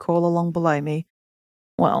humans who crawl along below me,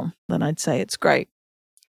 well, then I'd say it's great.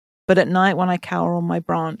 But at night, when I cower on my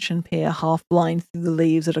branch and peer half blind through the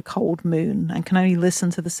leaves at a cold moon and can only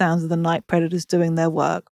listen to the sounds of the night predators doing their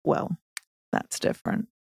work, well, that's different.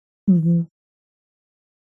 Mm-hmm.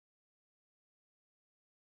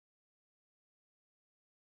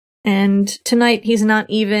 And tonight, he's not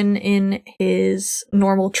even in his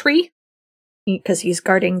normal tree because he's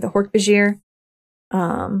guarding the Hork-Bajir.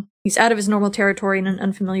 He's out of his normal territory in an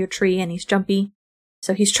unfamiliar tree, and he's jumpy.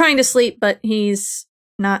 So he's trying to sleep, but he's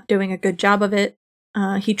not doing a good job of it.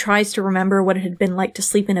 He tries to remember what it had been like to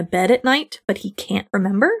sleep in a bed at night, but he can't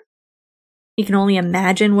remember. He can only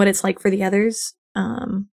imagine what it's like for the others.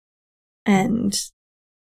 And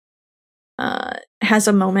has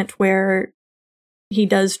a moment where he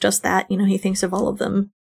does just that. You know, he thinks of all of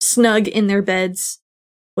them snug in their beds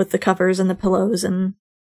with the covers and the pillows and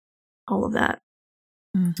all of that.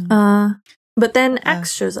 Mm-hmm. But then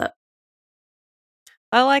Axe shows up.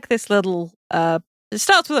 I like this little it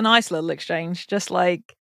starts with a nice little exchange, just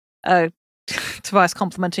like Tobias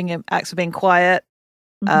complimenting him, Axe for being quiet.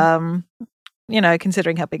 Mm-hmm. You know,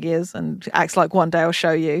 considering how big he is, and Axe like, one day I'll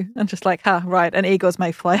show you, and just like, right, and eagles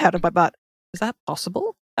may fly out of my butt. Is that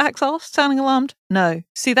possible? Axe asked, sounding alarmed. No.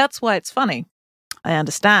 See, that's why it's funny. I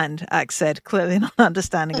understand, Axe said, clearly not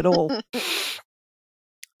understanding at all.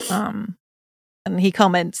 And he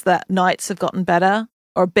comments that nights have gotten better,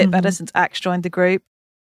 or a bit better since Axe joined the group.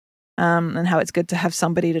 And how it's good to have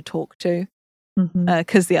somebody to talk to,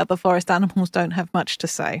 because the other forest animals don't have much to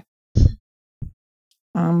say.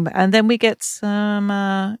 And then we get some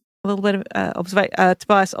a little bit of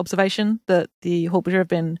Tobias observation that the Hork-Bajir have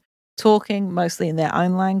been talking mostly in their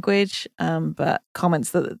own language, but comments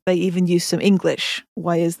that they even use some English.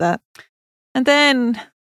 Why is that? And then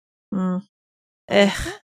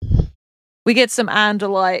we get some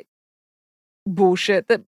Andalite bullshit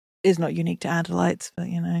that is not unique to Andalites, but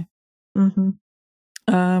you know.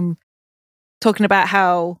 Talking about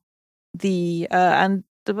how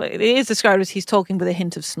it is described as he's talking with a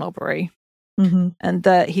hint of snobbery, and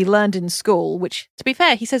that he learned in school, which, to be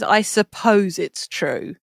fair, he says, I suppose it's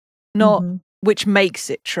true, not which makes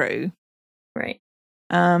it true, right?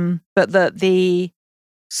 But that the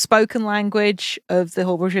spoken language of the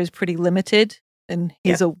Hork-Bajir is pretty limited in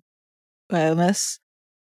his awareness.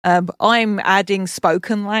 I'm adding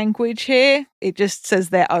spoken language here. It just says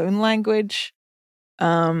their own language.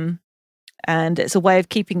 And it's a way of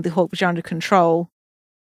keeping the Hawkbush under control,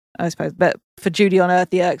 I suppose. But for Judy on Earth,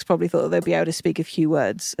 the Yeerks probably thought that they'd be able to speak a few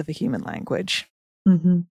words of a human language.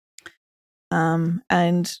 Mm-hmm.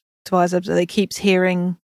 And Tobias they keeps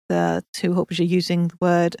hearing the two Hawkbush using the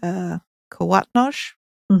word Kawatnosh,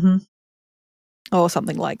 Mm-hmm. or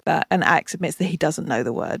something like that. And Axe admits that he doesn't know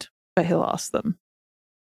the word, but he'll ask them.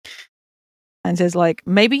 And says, like,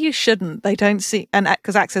 maybe you shouldn't. They don't see... And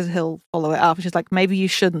because Axe says he'll follow it up. And she's like, maybe you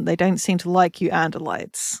shouldn't. They don't seem to like you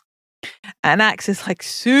Andalites. And Axe is, like,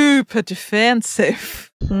 super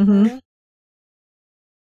defensive. Mm-hmm.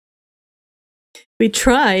 We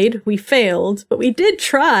tried. We failed. But we did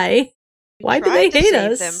try. Why do they hate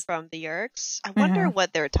us? Them from the Yeerks. I wonder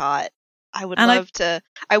what they're taught. I would And love to...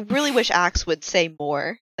 I really wish Axe would say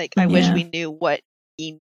more. Like, I wish we knew what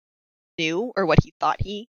he knew or what he thought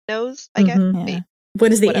he knows, I guess. Yeah.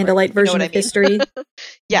 What is the Andalite version of history?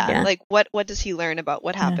 Yeah, like what does he learn about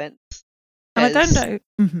what happens? And I don't know.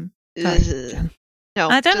 Mm-hmm. No,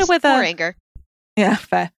 I don't know whether more anger. Yeah,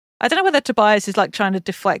 fair. I don't know whether Tobias is like trying to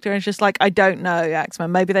deflect her and it's just like, I don't know,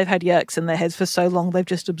 Axeman. Maybe they've had Yeerks in their heads for so long they've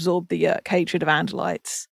just absorbed the Yeerk hatred of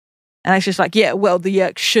Andalites. And it's just like, yeah, well, the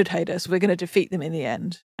Yeerks should hate us. We're going to defeat them in the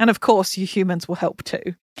end. And of course, you humans will help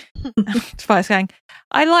too. Tobias going,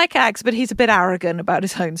 I like Axe, but he's a bit arrogant about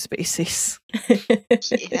his own species.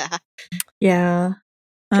 Yeah. Yeah.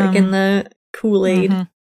 Drinking the Kool-Aid.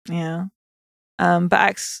 Mm-hmm. Yeah. But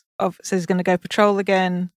Axe says he's going to go patrol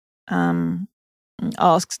again.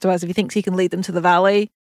 Asks Tobias if he thinks he can lead them to the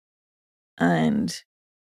valley. And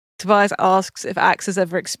Tobias asks if Axe has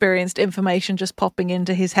ever experienced information just popping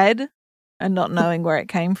into his head and not knowing where it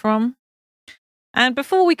came from. And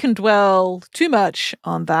before we can dwell too much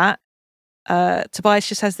on that, Tobias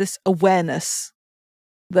just has this awareness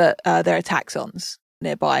that there are taxons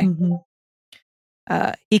nearby.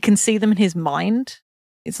 Mm-hmm. He can see them in his mind.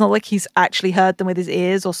 It's not like he's actually heard them with his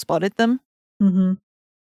ears or spotted them. Mm-hmm.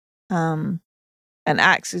 And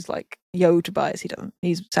Axe is like, yo, Tobias,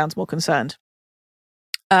 he sounds more concerned.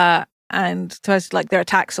 And Tobias is like, there are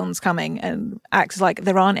taxons coming, and Axe is like,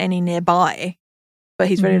 there aren't any nearby, but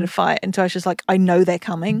he's ready to fight. And Tobias is like, I know they're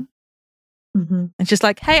coming. Mm-hmm. And she's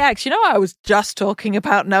like, hey, Axe, I was just talking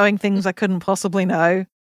about knowing things I couldn't possibly know.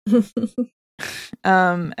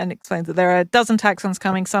 And explains that there are a dozen taxons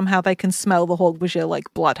coming. Somehow they can smell the Hawkbush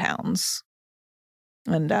like bloodhounds.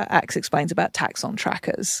 And Axe explains about taxon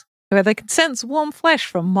trackers, where they can sense warm flesh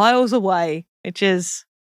from miles away, which is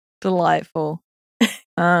delightful.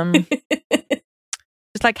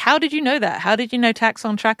 It's like, how did you know that? How did you know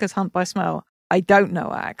taxon trackers hunt by smell? I don't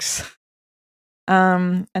know, Axe.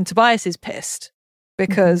 And Tobias is pissed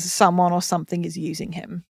because someone or something is using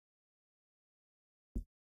him.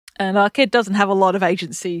 And our kid doesn't have a lot of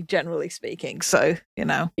agency, generally speaking, so,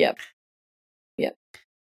 Yep.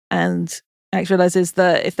 And Axe realizes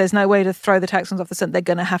that if there's no way to throw the taxons off the scent, they're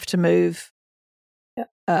going to have to move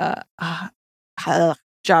Jara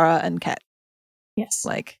and Ket. Yes.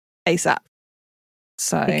 Like, ASAP.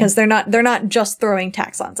 So because they're not just throwing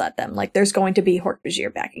taxons at them. Like, there's going to be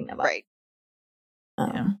Hork-Bajir backing them up. Right.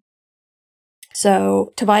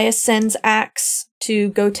 So Tobias sends Axe to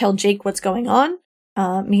go tell Jake what's going on.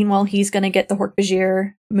 Meanwhile, he's going to get the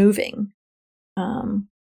Hork-Bajir moving. And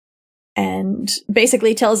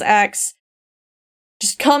basically tells Axe,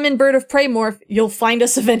 just come in Bird of Prey morph, you'll find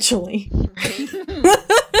us eventually.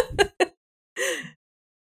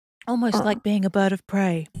 Almost like being a bird of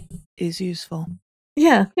prey is useful.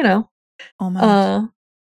 Yeah, Almost.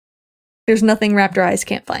 There's nothing Raptor Eyes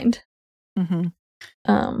can't find. Mm-hmm.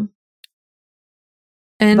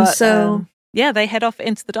 They head off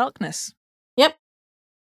into the darkness. Yep.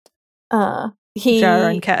 Jara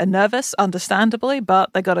and Ket are nervous, understandably,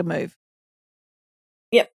 but they gotta move.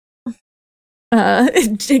 Yep.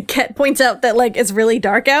 Ket points out that, like, it's really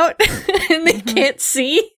dark out and they can't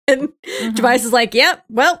see. And Tobias is like, yep,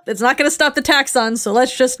 well, it's not gonna stop the taxons, so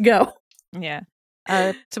let's just go. Yeah.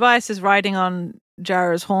 Tobias is riding on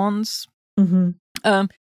Jara's horns. Mm-hmm. And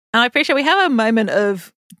I appreciate we have a moment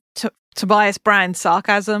of Tobias brand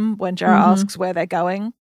sarcasm when Jara asks where they're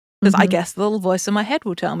going. Because I guess the little voice in my head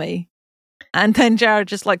will tell me. And then Jara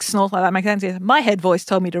just like snorts like that, makes sense. My head voice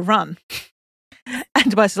told me to run. And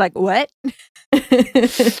Tobias is like, what?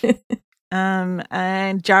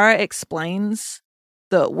 And Jara explains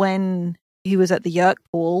that when he was at the Yeerk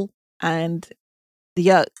pool and the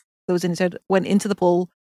Yeerk that was in his head went into the pool,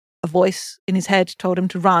 a voice in his head told him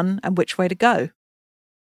to run and which way to go.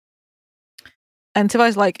 And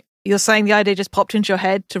Tobias like, you're saying the idea just popped into your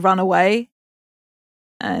head to run away?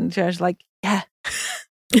 And Jara's like, yeah.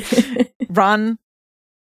 Run,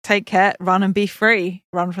 take care, run and be free,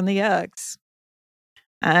 run from the Yerks.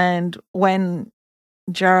 And when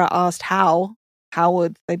Jera asked how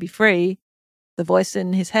would they be free, the voice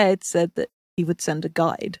in his head said that he would send a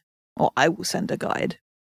guide, or I will send a guide.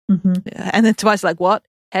 Mm-hmm. And then Tobias like, what?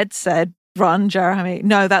 Head said, run, Jera.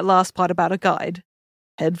 No, that last part about a guide.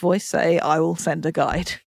 Head voice say, I will send a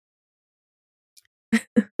guide.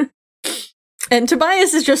 And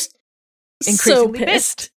Tobias is just increasingly so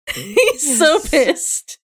pissed. He's so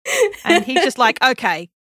pissed. And he's just like, okay,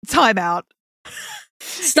 time out.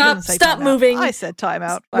 Stop time moving. Out. I said time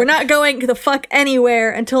out. We're not going the fuck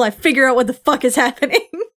anywhere until I figure out what the fuck is happening.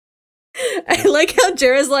 I like how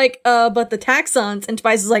Jera's like, but the taxons, and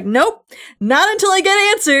Tobias is like, nope, not until I get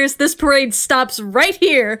answers. This parade stops right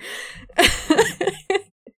here.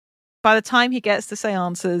 By the time he gets to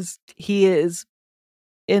seances, he was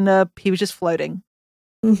just floating.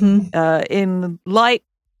 Mm-hmm. In light,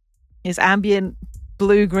 his ambient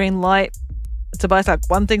blue-green light. Tobias like,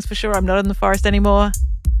 one thing's for sure, I'm not in the forest anymore.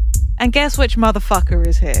 And guess which motherfucker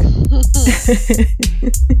is here?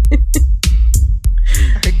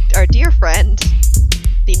 Our dear friend,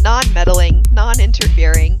 the non-meddling,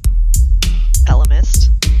 non-interfering